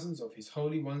thousands of his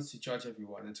holy ones to judge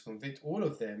everyone and to convict all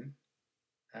of them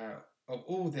of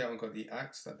all their ungodly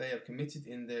acts that they have committed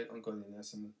in their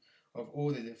ungodliness, and of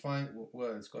all the defiant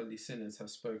words godly sinners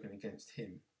have spoken against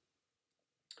him."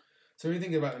 So when you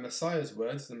think about the Messiah's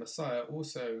words, the Messiah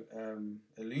also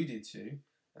alluded to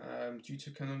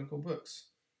Deuterocanonical books.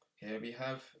 Here we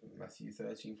have Matthew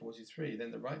 13:43.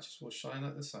 "Then the righteous will shine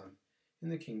like the sun in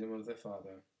the kingdom of their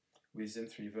Father." Wisdom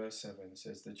 3 verse 7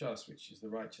 says, "The just, which is the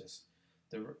righteous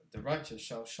righteous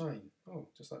shall shine." Oh,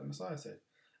 just like the Messiah said.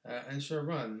 "And shall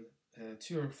run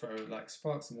to and fro like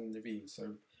sparks among the reeds."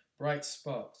 So bright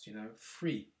sparks, you know,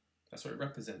 free. That's what it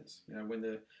represents. You know, when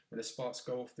the sparks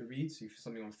go off the reeds, you see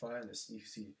something on fire and you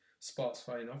see sparks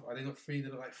flying off. Are they not free?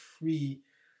 They're like free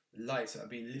lights that are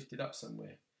being lifted up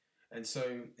somewhere. And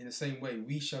so, in the same way,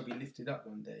 we shall be lifted up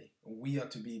one day. And we are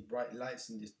to be bright lights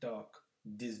in this dark,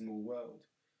 dismal world.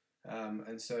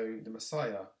 And so the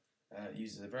Messiah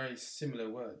uses a very similar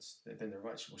words. Then the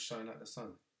righteous will shine like the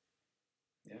sun.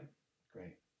 Yeah,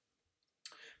 great.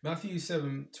 Matthew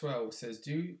 7:12 says,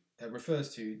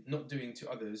 refers to not doing to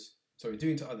others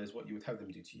what you would have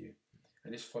them do to you.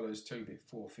 And this follows Tobit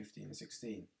 4:15 and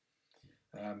 16.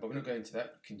 But we're not going into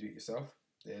that. You can do it yourself.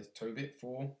 There's Tobit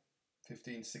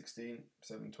 4:15, 16,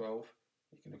 7:12.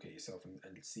 You can look at it yourself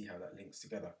and see how that links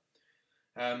together.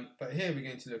 But here we're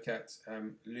going to look at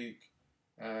Luke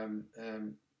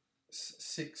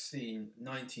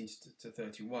 16:19 to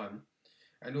 31,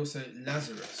 and also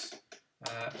Lazarus. We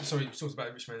talked about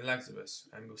the rich man and Lazarus,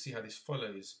 and we'll see how this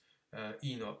follows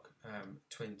Enoch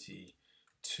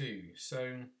 22.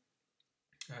 So,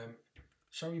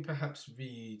 shall we perhaps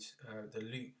read the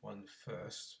Luke one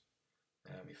first?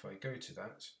 If I go to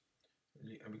that, and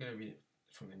we're going to read it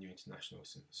from the New International,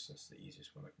 since that's the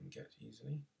easiest one I can get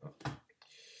easily. Oh.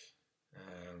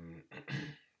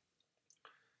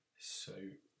 So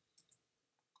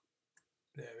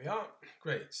there we are.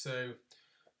 Great. So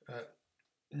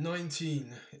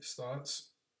 19 it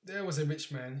starts. "There was a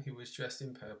rich man who was dressed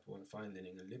in purple and fine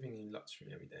linen and living in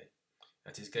luxury every day.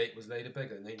 At his gate was laid a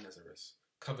beggar named Lazarus,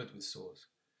 covered with sores,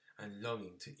 and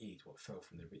longing to eat what fell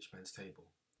from the rich man's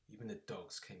table. Even the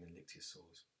dogs came and licked his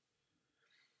sores."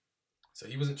 So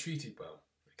he wasn't treated well,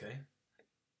 okay?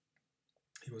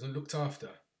 He wasn't looked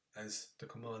after, as the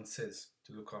command says,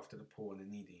 to look after the poor and the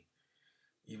needy,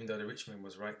 even though the rich man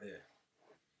was right there.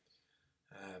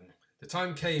 The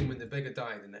time came when the beggar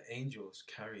died and the angels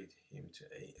carried him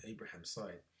to Abraham's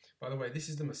side. By the way, this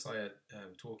is the Messiah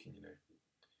talking, you know.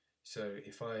 So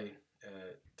if I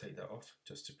take that off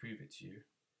just to prove it to you.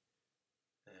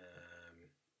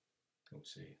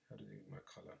 Let's see, how do I do my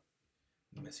colour?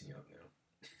 I'm messing it up now.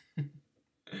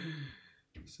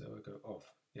 So I go off.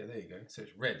 Yeah, there you go. So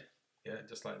it's red. Yeah,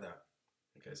 just like that.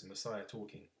 Okay, so Messiah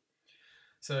talking.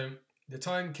 "So the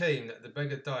time came that the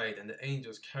beggar died and the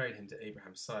angels carried him to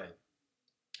Abraham's side.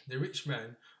 The rich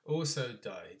man also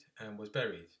died and was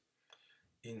buried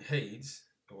in Hades,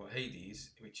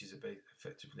 which is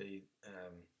effectively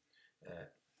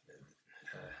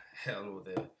hell, or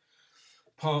the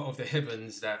part of the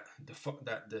heavens that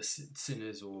the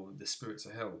sinners or the spirits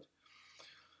are held.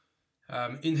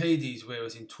 In Hades, where he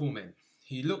was in torment.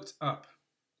 He looked up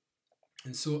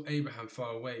and saw Abraham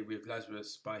far away with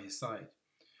Lazarus by his side.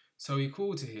 So he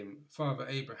called to him, 'Father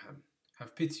Abraham,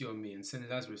 have pity on me and send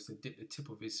Lazarus to dip the tip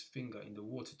of his finger in the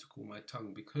water to cool my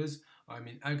tongue, because I am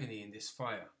in agony in this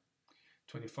fire.'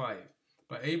 25.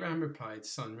 But Abraham replied,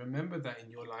 'Son, remember that in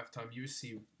your lifetime you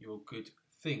received your good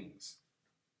things,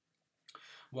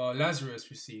 while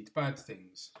Lazarus received bad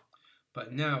things.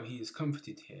 But now he is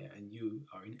comforted here, and you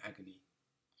are in agony.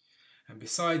 And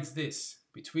besides this,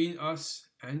 between us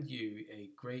and you, a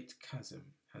great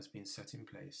chasm has been set in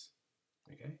place.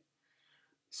 Okay?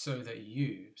 So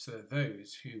that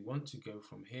those who want to go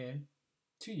from here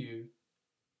to you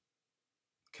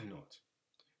cannot,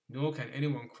 nor can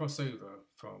anyone cross over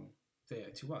from there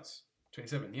to us.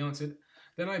 27. He answered,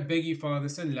 then I beg you, Father,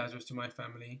 send Lazarus to my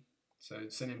family. So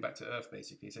send him back to earth,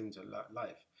 basically, send him to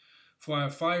life. For I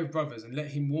have 5 brothers, and let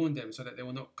him warn them, so that they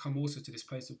will not come also to this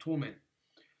place of torment.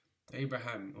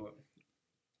 Abraham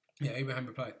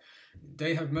replied,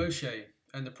 they have Moshe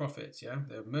and the prophets, yeah?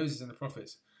 They have Moses and the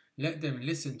prophets. Let them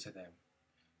listen to them.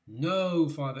 No,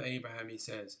 Father Abraham, he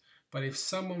says, but if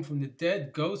someone from the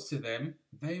dead goes to them,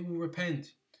 they will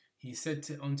repent. He said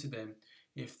unto them,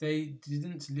 if they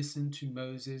didn't listen to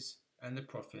Moses and the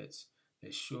prophets,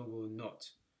 they sure will not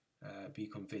be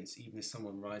convinced, even if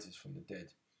someone rises from the dead.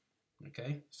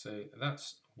 Okay, so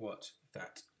that's what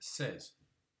that says.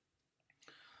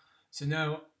 So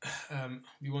now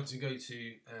we want to go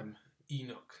to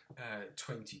Enoch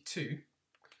 22.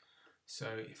 So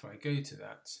if I go to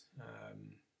that, I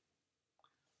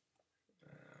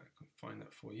can find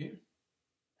that for you.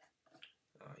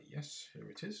 Yes, here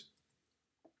it is.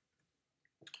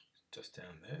 Just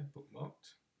down there,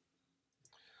 bookmarked.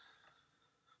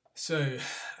 So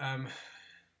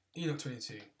Enoch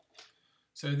 22.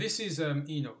 So this is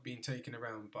Enoch being taken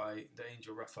around by the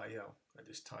angel Raphael at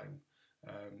this time,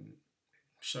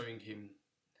 showing him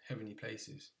heavenly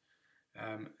places.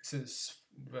 It says,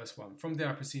 verse 1, from there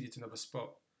I proceeded to another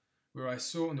spot, where I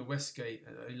saw on the west gate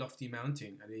a lofty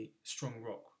mountain and a strong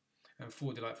rock, and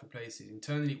 4 delightful places.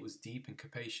 Internally it was deep and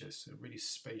capacious, a really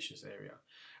spacious area,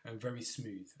 and very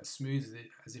smooth as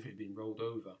if it had been rolled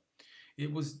over.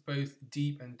 It was both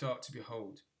deep and dark to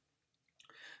behold.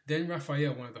 Then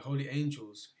Raphael, one of the holy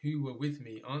angels who were with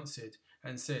me, answered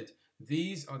and said,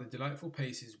 these are the delightful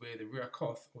places where the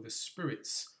Ruachoth, or the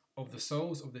spirits of the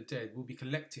souls of the dead, will be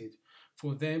collected.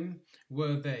 For them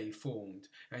were they formed,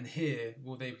 and here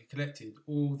will they be collected,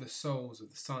 all the souls of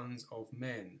the sons of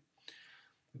men.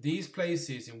 These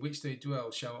places in which they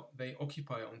dwell shall they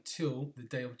occupy until the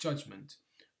day of judgment,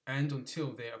 and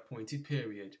until their appointed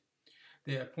period.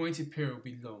 Their appointed period will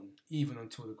be long, even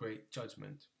until the great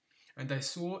judgment. And I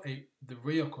saw the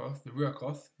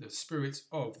Ruachoth, the spirits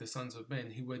of the sons of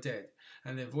men who were dead,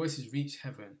 and their voices reached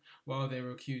heaven while they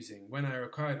were accusing. When I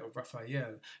inquired of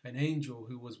Raphael, an angel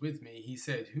who was with me, he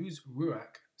said, whose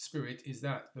Ruach spirit is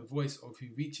that, the voice of who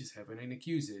reaches heaven and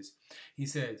accuses? He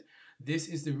said, this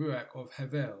is the Ruach of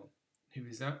Havel. Who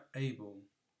is that? Abel.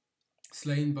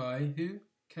 Slain by who?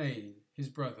 Cain, his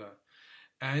brother.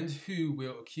 And who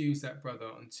will accuse that brother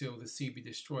until the seed be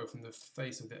destroyed from the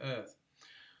face of the earth,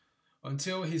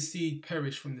 until his seed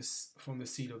perish from the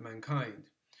seed of mankind.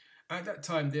 At that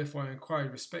time, therefore, I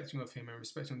inquired respecting of him and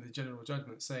respecting the general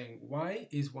judgment, saying, why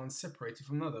is one separated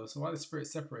from another? So why are the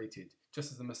spirits separated?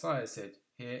 Just as the Messiah said,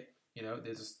 here,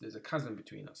 there's a chasm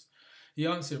between us. He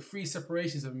answered, 3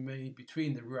 separations have been made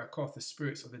between the Ruachoth, the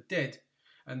spirits of the dead,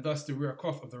 and thus the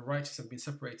Ruachoth of the righteous have been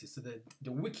separated. So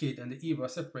the wicked and the evil are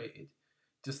separated.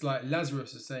 Just like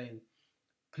Lazarus is saying,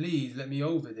 please let me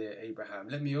over there, Abraham.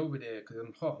 Let me over there because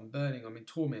I'm hot, I'm burning, I'm in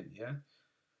torment, yeah?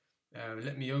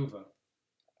 Let me over.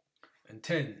 And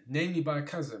 10, name me by a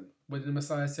chasm. What did the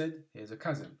Messiah said? Here's a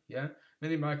chasm, yeah?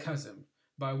 Name me by a chasm,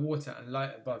 by water and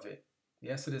light above it.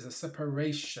 Yeah, so there's a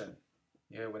separation,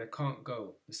 yeah, where they can't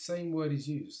go. The same word is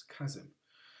used, chasm.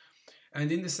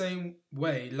 And in the same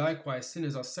way, likewise,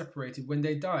 sinners are separated when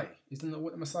they die. Isn't that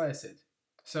what the Messiah said?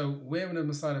 So where when the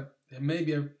Messiah,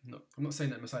 maybe, I'm not saying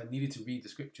that the Messiah needed to read the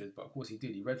scriptures, but of course he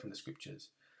did. He read from the scriptures.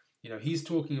 He's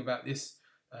talking about this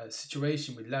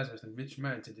situation with Lazarus and rich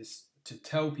man to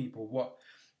tell people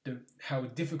how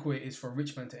difficult it is for a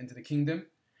rich man to enter the kingdom,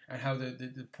 and how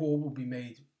the poor will be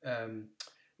made,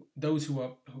 those who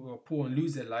are poor and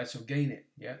lose their lives shall gain it,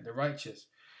 yeah, the righteous,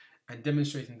 and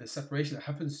demonstrating the separation that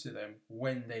happens to them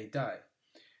when they die,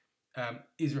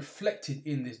 is reflected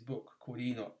in this book called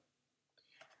Enoch.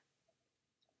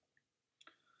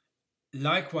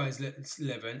 Likewise,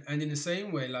 11, and in the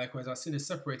same way, likewise, our sinners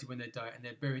separated when they die, and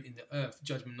they're buried in the earth,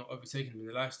 judgment not overtaken them in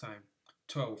their lifetime.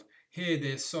 12, here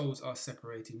their souls are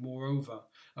separated. Moreover,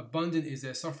 abundant is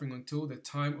their suffering until the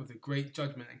time of the great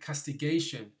judgment and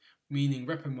castigation, meaning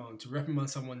reprimand, to reprimand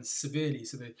someone severely,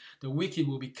 so that the wicked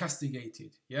will be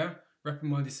castigated, yeah?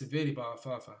 Reprimanded severely by our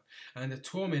Father. And the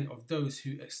torment of those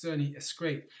who externally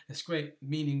escape,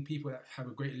 meaning people that have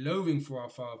a great loathing for our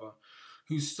Father,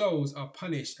 whose souls are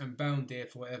punished and bound there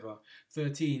forever.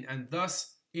 13, and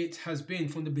thus it has been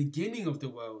from the beginning of the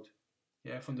world.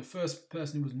 Yeah, from the first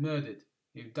person who was murdered,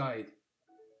 who died.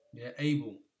 Yeah,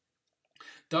 Abel.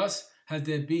 Thus has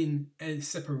there been a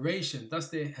separation. Thus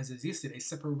there has existed a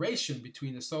separation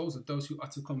between the souls of those who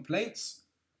utter complaints,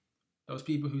 those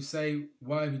people who say,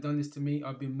 "Why have you done this to me?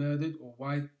 I've been murdered," or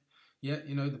 "Why?" Yeah,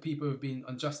 you know, the people who have been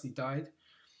unjustly died.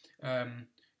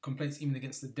 Complaints even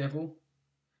against the devil,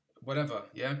 whatever.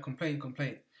 Yeah,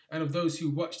 complaint, and of those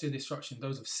who watch their destruction,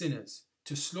 those of sinners,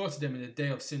 to slaughter them in the day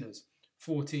of sinners.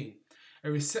 14.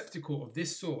 A receptacle of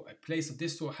this sort, a place of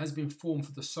this sort, has been formed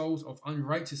for the souls of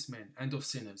unrighteous men and of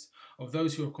sinners, of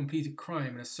those who have completed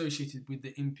crime and associated with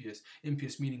the impious.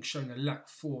 Impious meaning showing a lack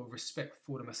for respect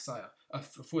for the Messiah,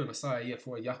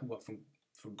 for Yahuwah,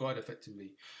 for God,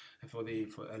 effectively, for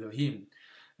Elohim,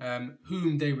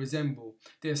 whom they resemble.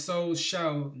 Their souls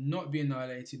shall not be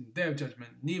annihilated in the day of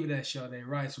judgment, neither shall they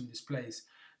rise from this place.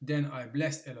 Then I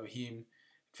blessed Elohim,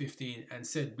 15, and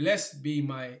said, "Blessed be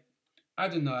my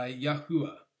Adonai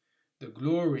Yahuwah, the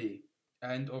glory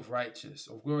and of righteousness,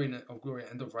 of glory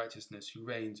and of righteousness, who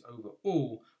reigns over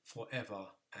all forever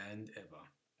and ever."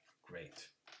 Great.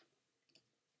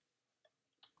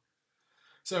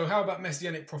 So how about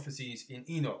messianic prophecies in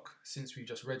Enoch, since we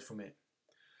just read from it?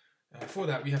 For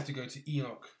that, we have to go to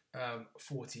Enoch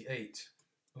 48.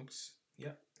 Oops,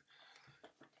 yeah.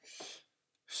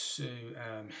 So,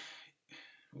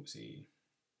 oopsie,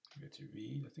 go to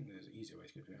read. I think there's an easier way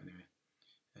to go through it anyway.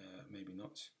 Maybe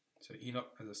not. So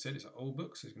Enoch, as I said, is an old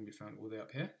book, so it's going to be found all the way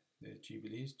up here. The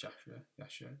Jubilees, Jasher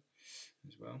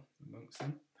as well, amongst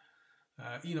them.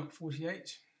 Enoch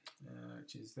 48,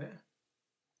 which is there.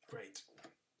 Great.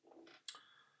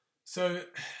 So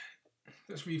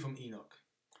let's read from Enoch.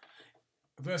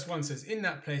 Verse 1 says, "In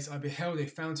that place I beheld a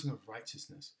fountain of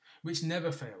righteousness, which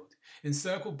never failed,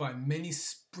 encircled by many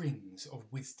springs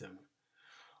of wisdom.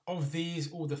 Of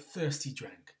these all the thirsty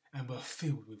drank, and were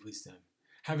filled with wisdom,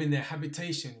 having their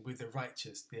habitation with the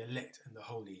righteous, the elect, and the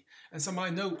holy." And so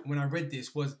my note when I read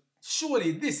this was,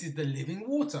 surely this is the living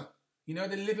water. You know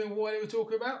the living water we were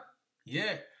talking about?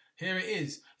 Yeah, here it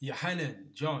is.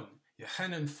 John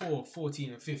 4,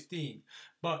 14 and 15.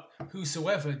 "But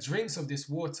whosoever drinks of this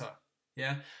water,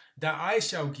 that I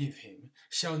shall give him,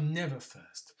 shall never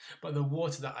thirst. But the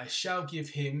water that I shall give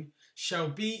him shall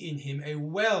be in him a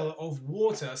well of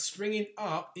water springing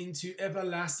up into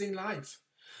everlasting life.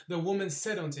 The woman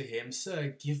said unto him, Sir,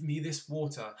 give me this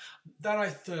water, that I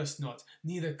thirst not,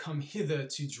 neither come hither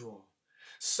to draw."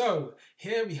 So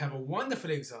here we have a wonderful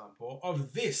example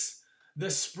of this,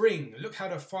 the spring. Look how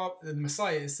the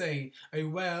Messiah is saying, a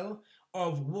well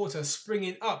of water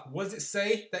springing up. What does it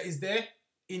say that is there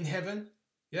in heaven?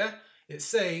 Yeah, it's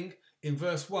saying in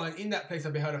verse 1, "In that place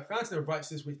I beheld a fountain of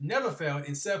righteousness which never failed,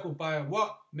 encircled by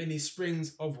what? Many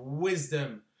springs of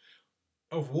wisdom."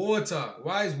 Of water,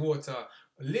 wise water,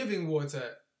 living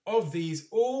water. "Of these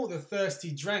all the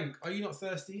thirsty drank." Are you not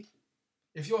thirsty?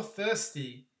 If you're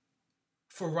thirsty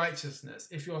for righteousness,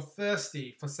 if you're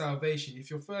thirsty for salvation, if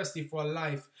you're thirsty for a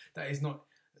life that is not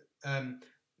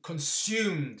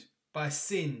consumed by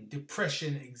sin,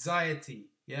 depression, anxiety,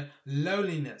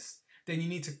 loneliness, then you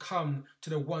need to come to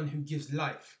the one who gives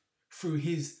life through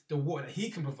the water that he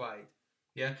can provide,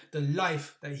 the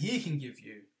life that he can give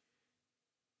you.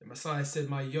 The Messiah said,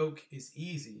 "My yoke is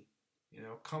easy."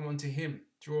 Come unto him,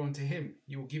 draw unto him,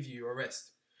 he will give you your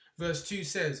rest. Verse 2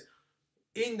 says,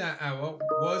 "In that hour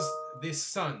was this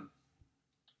son."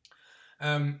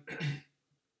 In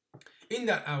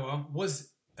that hour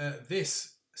was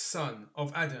this son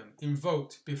of Adam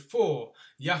invoked before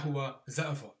Yahuwah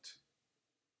Za'avot.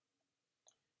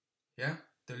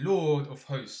 The Lord of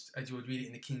hosts, as you would read it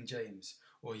in the King James,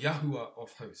 or Yahuwah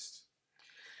of hosts.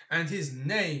 "And his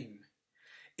name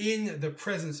in the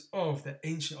presence of the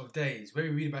Ancient of Days." Where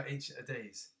we read about Ancient of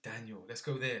Days? Daniel. Let's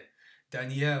go there.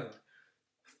 Daniel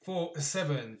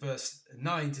 7, verse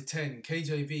 9 to 10,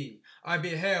 KJV. "I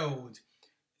beheld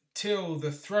till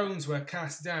the thrones were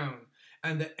cast down,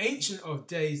 and the Ancient of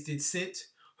Days did sit,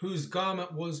 whose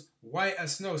garment was white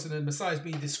as snow." So the Messiah is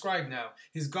being described now.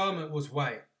 His garment was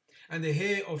white, and the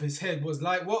hair of his head was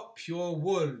like what? Pure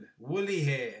wool, woolly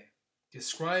hair.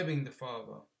 Describing the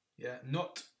Father,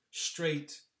 not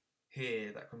straight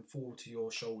hair that can fall to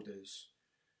your shoulders,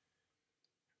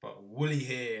 but woolly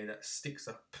hair that sticks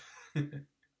up.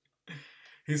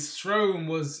 "His throne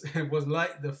was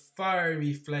like the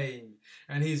fiery flame,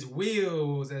 and his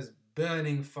wheels as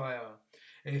burning fire.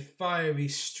 A fiery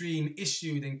stream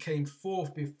issued and came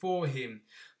forth before him.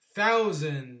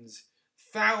 Thousands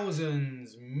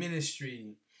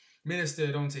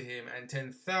ministered unto him, and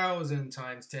 10,000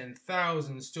 times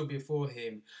 10,000 stood before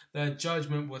him. The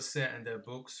judgment was set, and the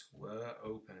books were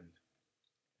opened."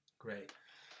 Great.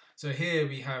 So here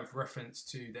we have reference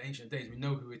to the ancient days. We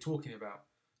know who we're talking about.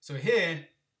 So here,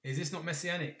 is this not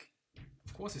messianic?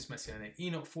 Of course it's messianic.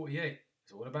 Enoch 48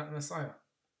 is all about the Messiah.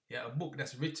 Yeah, a book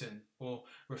that's written or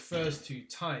refers to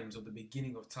times or the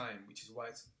beginning of time, which is why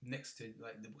it's next to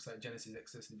like the books like Genesis,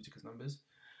 Exodus, Leviticus, Numbers.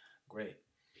 Great.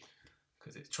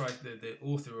 Because it tried the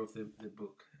author of the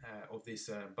book of this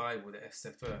Bible, the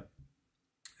Sefer,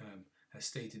 has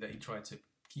stated that he tried to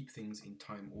keep things in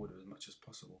time order as much as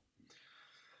possible.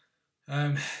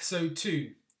 So 2,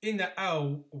 in the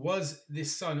Al was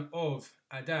this son of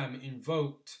Adam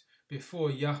invoked before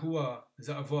Yahuwah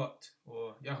Za'avot,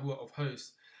 or Yahuwah of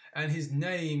hosts, and his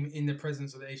name in the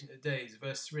presence of the Ancient of Days.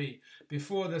 Verse 3,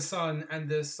 before the sun and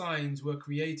the signs were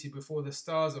created, before the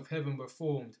stars of heaven were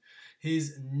formed,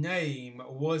 his name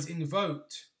was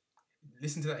invoked.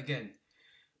 Listen to that again.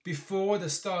 Before the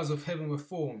stars of heaven were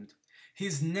formed,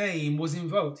 his name was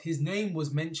invoked. His name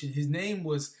was mentioned. His name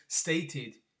was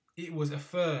stated. It was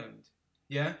affirmed.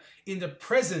 Yeah? In the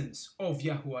presence of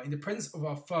Yahuwah, in the presence of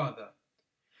our Father.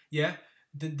 Yeah?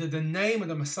 The name of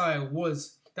the Messiah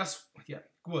was,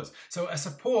 So a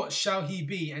support shall he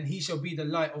be, and he shall be the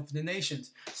light of the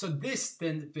nations. So this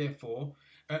then, therefore,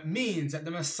 means that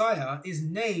the Messiah is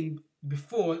named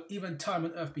before even time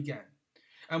on earth began.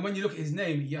 And when you look at his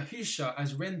name, Yahusha,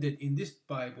 as rendered in this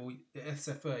Bible, the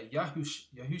Sefer,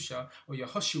 Yahusha or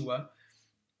Yehoshua,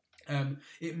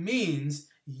 it means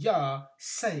Yah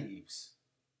saves.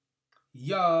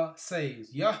 Yah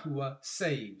saves. Yahuwah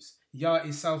saves. Yah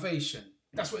is salvation.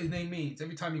 That's what his name means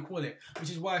every time you call it, which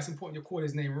is why it's important you call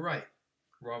his name right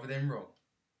rather than wrong.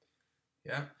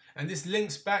 Yeah, and this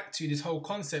links back to this whole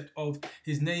concept of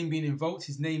his name being invoked,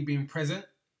 his name being present.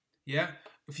 Yeah,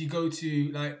 if you go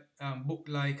to like book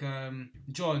like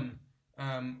John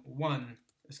 1,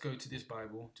 let's go to this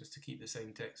Bible just to keep the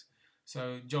same text.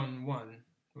 So John 1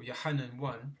 or Yohanan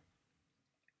 1.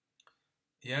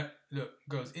 Yeah, look,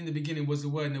 goes, in the beginning was the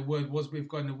Word, and the Word was with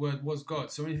God, and the Word was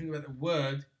God. So when you think about the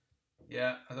Word,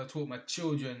 yeah, as I taught my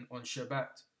children on Shabbat,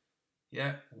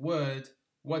 yeah, Word,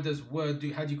 what does Word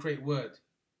do? How do you create Word?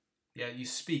 Yeah, you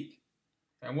speak.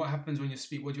 And what happens when you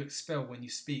speak? What do you expel when you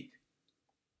speak?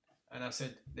 And I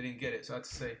said, they didn't get it. So I had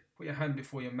to say, put your hand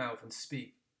before your mouth and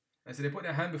speak. And so they put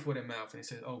their hand before their mouth, and they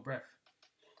said, oh, breath.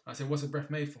 I said, what's a breath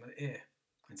made from? An ear.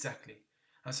 Exactly.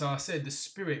 And so I said, the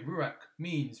spirit, ruach,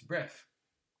 means breath.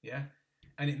 Yeah,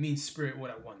 and it means spirit all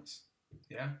at once.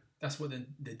 Yeah, that's what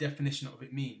the definition of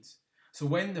it means. So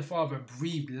when the Father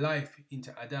breathed life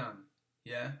into Adam,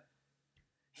 yeah,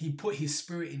 he put his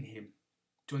spirit in him.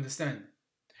 Do you understand?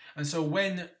 And so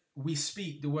when we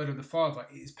speak the word of the Father,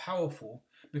 it is powerful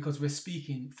because we're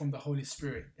speaking from the Holy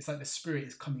Spirit. It's like the Spirit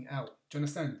is coming out. Do you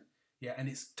understand? Yeah, and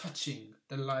it's touching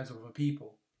the lives of other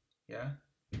people. Yeah,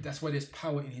 that's why there's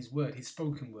power in his word, his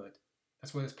spoken word.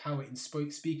 That's why there's power in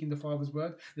speaking the Father's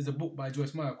word. There's a book by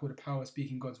Joyce Meyer called The Power of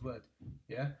Speaking God's Word.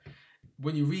 Yeah.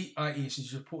 When you read IE, you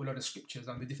should put a lot of scriptures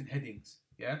under different headings.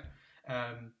 Yeah.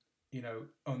 You know,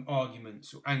 on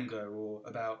arguments or anger or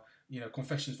about, you know,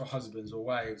 confessions for husbands or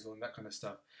wives or that kind of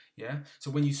stuff. Yeah.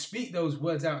 So when you speak those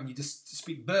words out and you just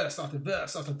speak verse after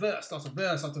verse after verse after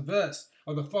verse after verse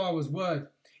of the Father's word,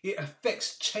 it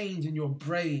affects change in your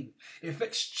brain. It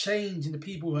affects change in the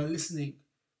people who are listening.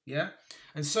 Yeah.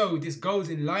 And so this goes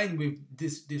in line with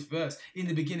this verse. In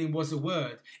the beginning was the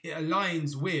Word. It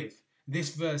aligns with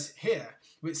this verse here,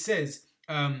 which says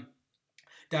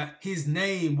that his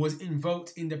name was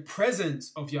invoked in the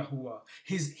presence of Yahuwah.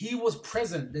 He was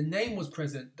present. The name was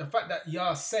present. The fact that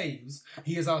Yah saves,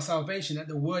 he is our salvation, that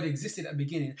the Word existed at the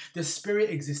beginning. The Spirit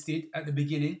existed at the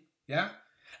beginning, yeah,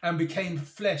 and became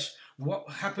flesh. What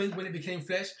happened when it became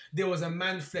flesh? There was a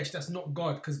man flesh. That's not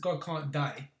God, because God can't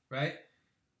die, right?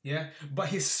 Yeah, but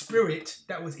his spirit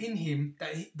that was in him,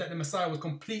 that the Messiah was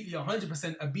completely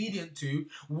 100% obedient to,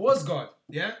 was God.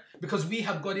 Yeah, because we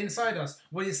have God inside us.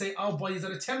 When you say our bodies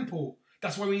are the temple,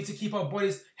 that's why we need to keep our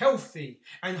bodies healthy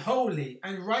and holy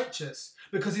and righteous,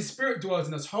 because his spirit dwells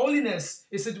in us. Holiness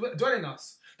is to dwell in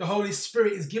us. The Holy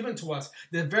Spirit is given to us.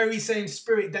 The very same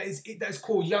spirit that is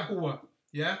called Yahuwah.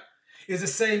 Yeah, is the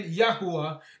same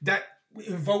Yahuwah that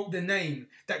invoked the name,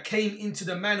 that came into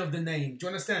the man of the name. Do you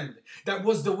understand? That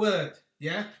was the word,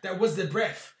 yeah? That was the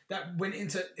breath that went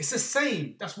into... It's the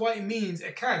same. That's why it means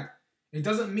Ekad. It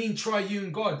doesn't mean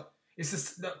triune God. It's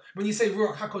just that when you say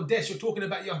Ruach HaKodesh, you're talking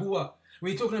about Yahuwah.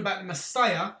 When you're talking about the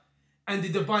Messiah and the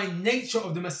divine nature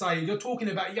of the Messiah, you're talking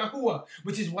about Yahuwah,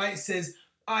 which is why it says,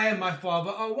 I and my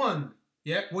Father are one.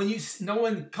 Yeah, when no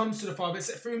one comes to the Father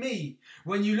except through me.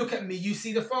 When you look at me, you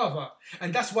see the Father.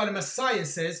 And that's why the Messiah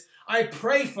says, I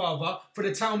pray, Father, for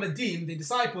the Talmudim, the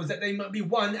disciples, that they might be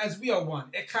one as we are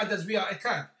one. Ekad as we are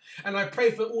Ekad. And I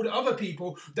pray for all the other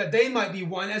people that they might be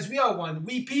one as we are one.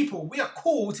 We people, we are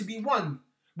called to be one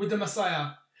with the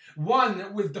Messiah,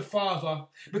 one with the Father.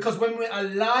 Because when we're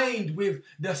aligned with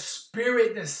the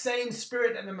Spirit, the same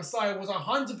Spirit that the Messiah was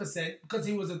 100%, because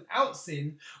he was without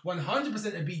sin,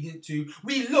 100% obedient to,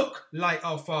 we look like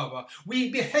our Father. We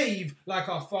behave like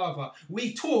our Father.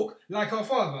 We talk like our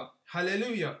Father.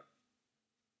 Hallelujah.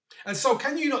 And so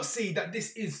can you not see that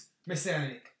this is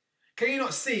messianic? Can you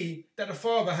not see that the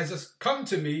Father has just come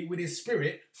to me with his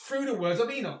Spirit through the words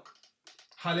of Enoch?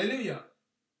 Hallelujah.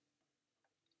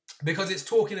 Because it's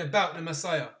talking about the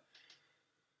Messiah.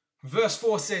 Verse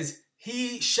 4 says,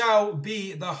 he shall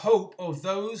be the hope of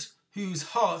those whose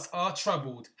hearts are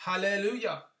troubled.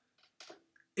 Hallelujah.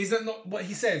 Is that not what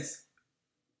he says?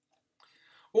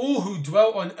 All who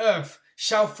dwell on earth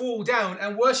shall fall down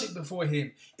and worship before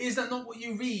him. Is that not what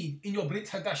you read in your Brit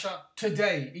Hadasha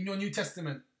today, in your New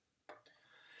Testament?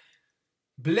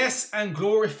 Bless and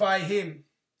glorify him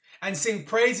and sing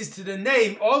praises to the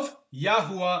name of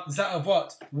Yahuwah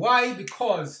Za'avot. Why?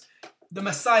 Because the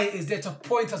Messiah is there to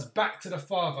point us back to the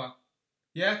Father.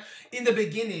 Yeah? In the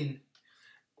beginning,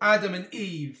 Adam and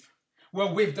Eve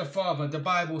were with the Father. The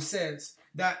Bible says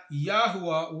that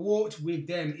Yahuwah walked with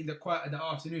them in the quiet of the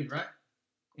afternoon, right?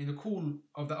 In the cool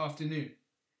of the afternoon.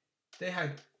 They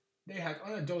had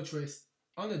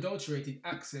unadulterated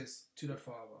access to the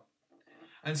Father.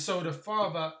 And so the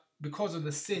Father, because of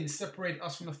the sin, separated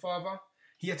us from the Father.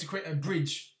 He had to create a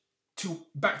bridge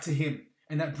back to him.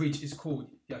 And that bridge is called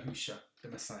Yahusha, the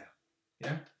Messiah.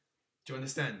 Yeah? Do you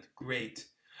understand? Great.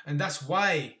 And that's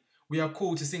why we are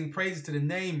called to sing praises to the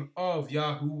name of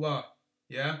Yahuwah.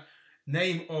 Yeah?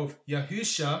 Name of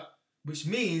Yahusha, which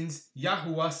means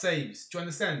Yahuwah saves. Do you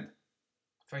understand?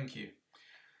 Thank you.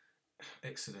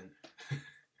 Excellent.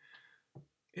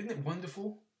 Isn't it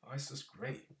wonderful? Oh, it's just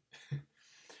great.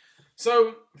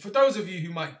 So, for those of you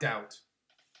who might doubt,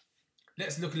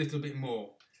 let's look a little bit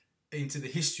more into the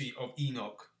history of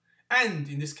Enoch and,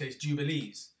 in this case,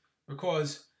 Jubilees,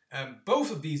 because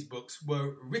both of these books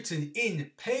were written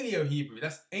in Paleo-Hebrew.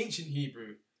 That's ancient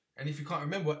Hebrew. And if you can't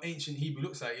remember what ancient Hebrew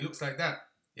looks like, it looks like that.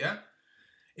 Yeah?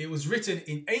 It was written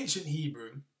in ancient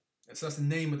Hebrew. And so that's the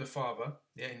name of the Father.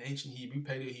 Yeah, in ancient Hebrew,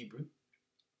 Paleo-Hebrew.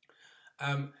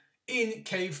 In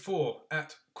Cave 4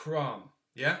 at Qumran.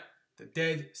 Yeah? The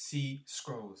Dead Sea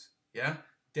Scrolls. Yeah?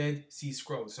 Dead Sea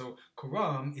Scrolls. So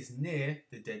Qumran is near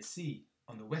the Dead Sea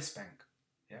on the West Bank.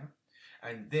 Yeah?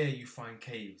 And there you find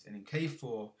caves. And in Cave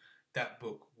 4, that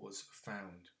book was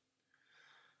found.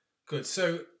 Good.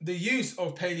 So the use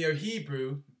of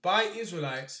Paleo-Hebrew by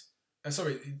Israelites,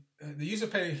 the use of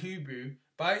Paleo-Hebrew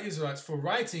by Israelites for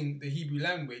writing the Hebrew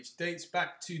language dates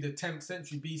back to the 10th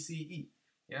century BCE.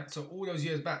 Yeah? So all those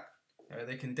years back,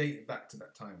 they can date it back to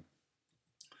that time.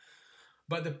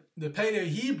 But the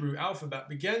Paleo-Hebrew alphabet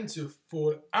began to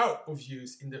fall out of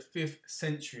use in the 5th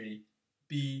century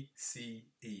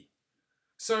BCE.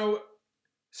 So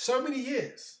many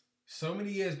years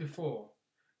before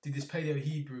did this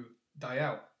Paleo-Hebrew die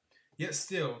out. Yet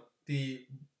still, the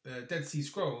Dead Sea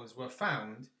Scrolls were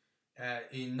found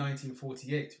in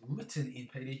 1948, written in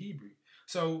Paleo-Hebrew.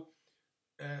 So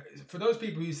for those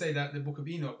people who say that the Book of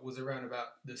Enoch was around about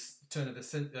the turn of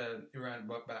around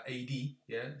about AD,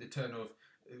 yeah, the turn of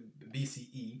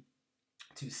BCE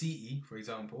to CE, for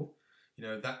example,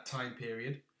 that time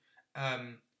period,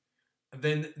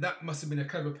 then that must have been a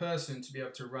clever person to be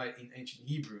able to write in ancient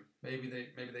Hebrew. Maybe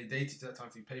they dated to that time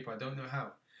through paper. I don't know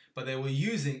how, but they were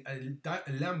using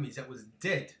a language that was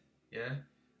dead, yeah,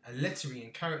 a lettering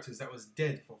and characters that was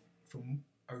dead for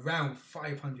around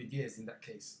 500 years in that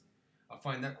case. I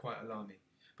find that quite alarming.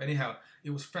 But anyhow,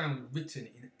 it was found written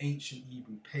in ancient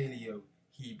Hebrew,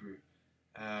 Paleo-Hebrew,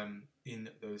 in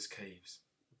those caves.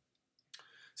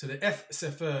 So the F.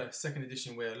 Sefer second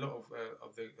edition, where a lot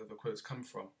of the quotes come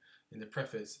from in the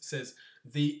preface, says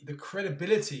the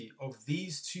credibility of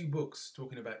these two books,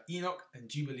 talking about Enoch and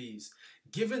Jubilees,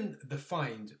 given the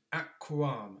find at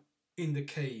Qumran in the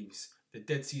caves, the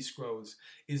Dead Sea Scrolls,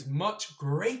 is much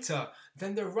greater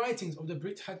than the writings of the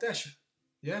Brit Hadasha.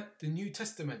 Yeah, the New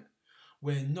Testament,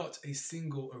 where not a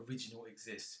single original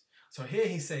exists. So here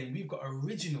he's saying we've got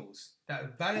originals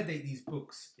that validate these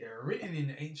books, yeah, written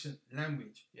in ancient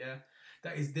language, yeah,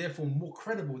 that is therefore more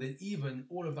credible than even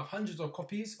all of the hundreds of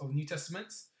copies of New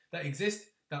Testaments that exist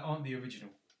that aren't the original.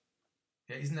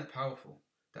 Yeah, isn't that powerful?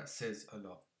 That says a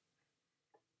lot.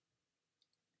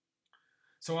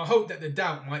 So I hope that the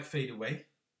doubt might fade away.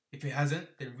 If it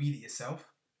hasn't, then read it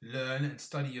yourself, learn and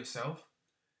study yourself.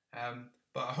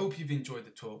 But I hope you've enjoyed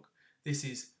the talk. This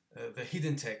is the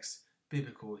Hidden Text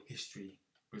Biblical History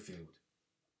Revealed.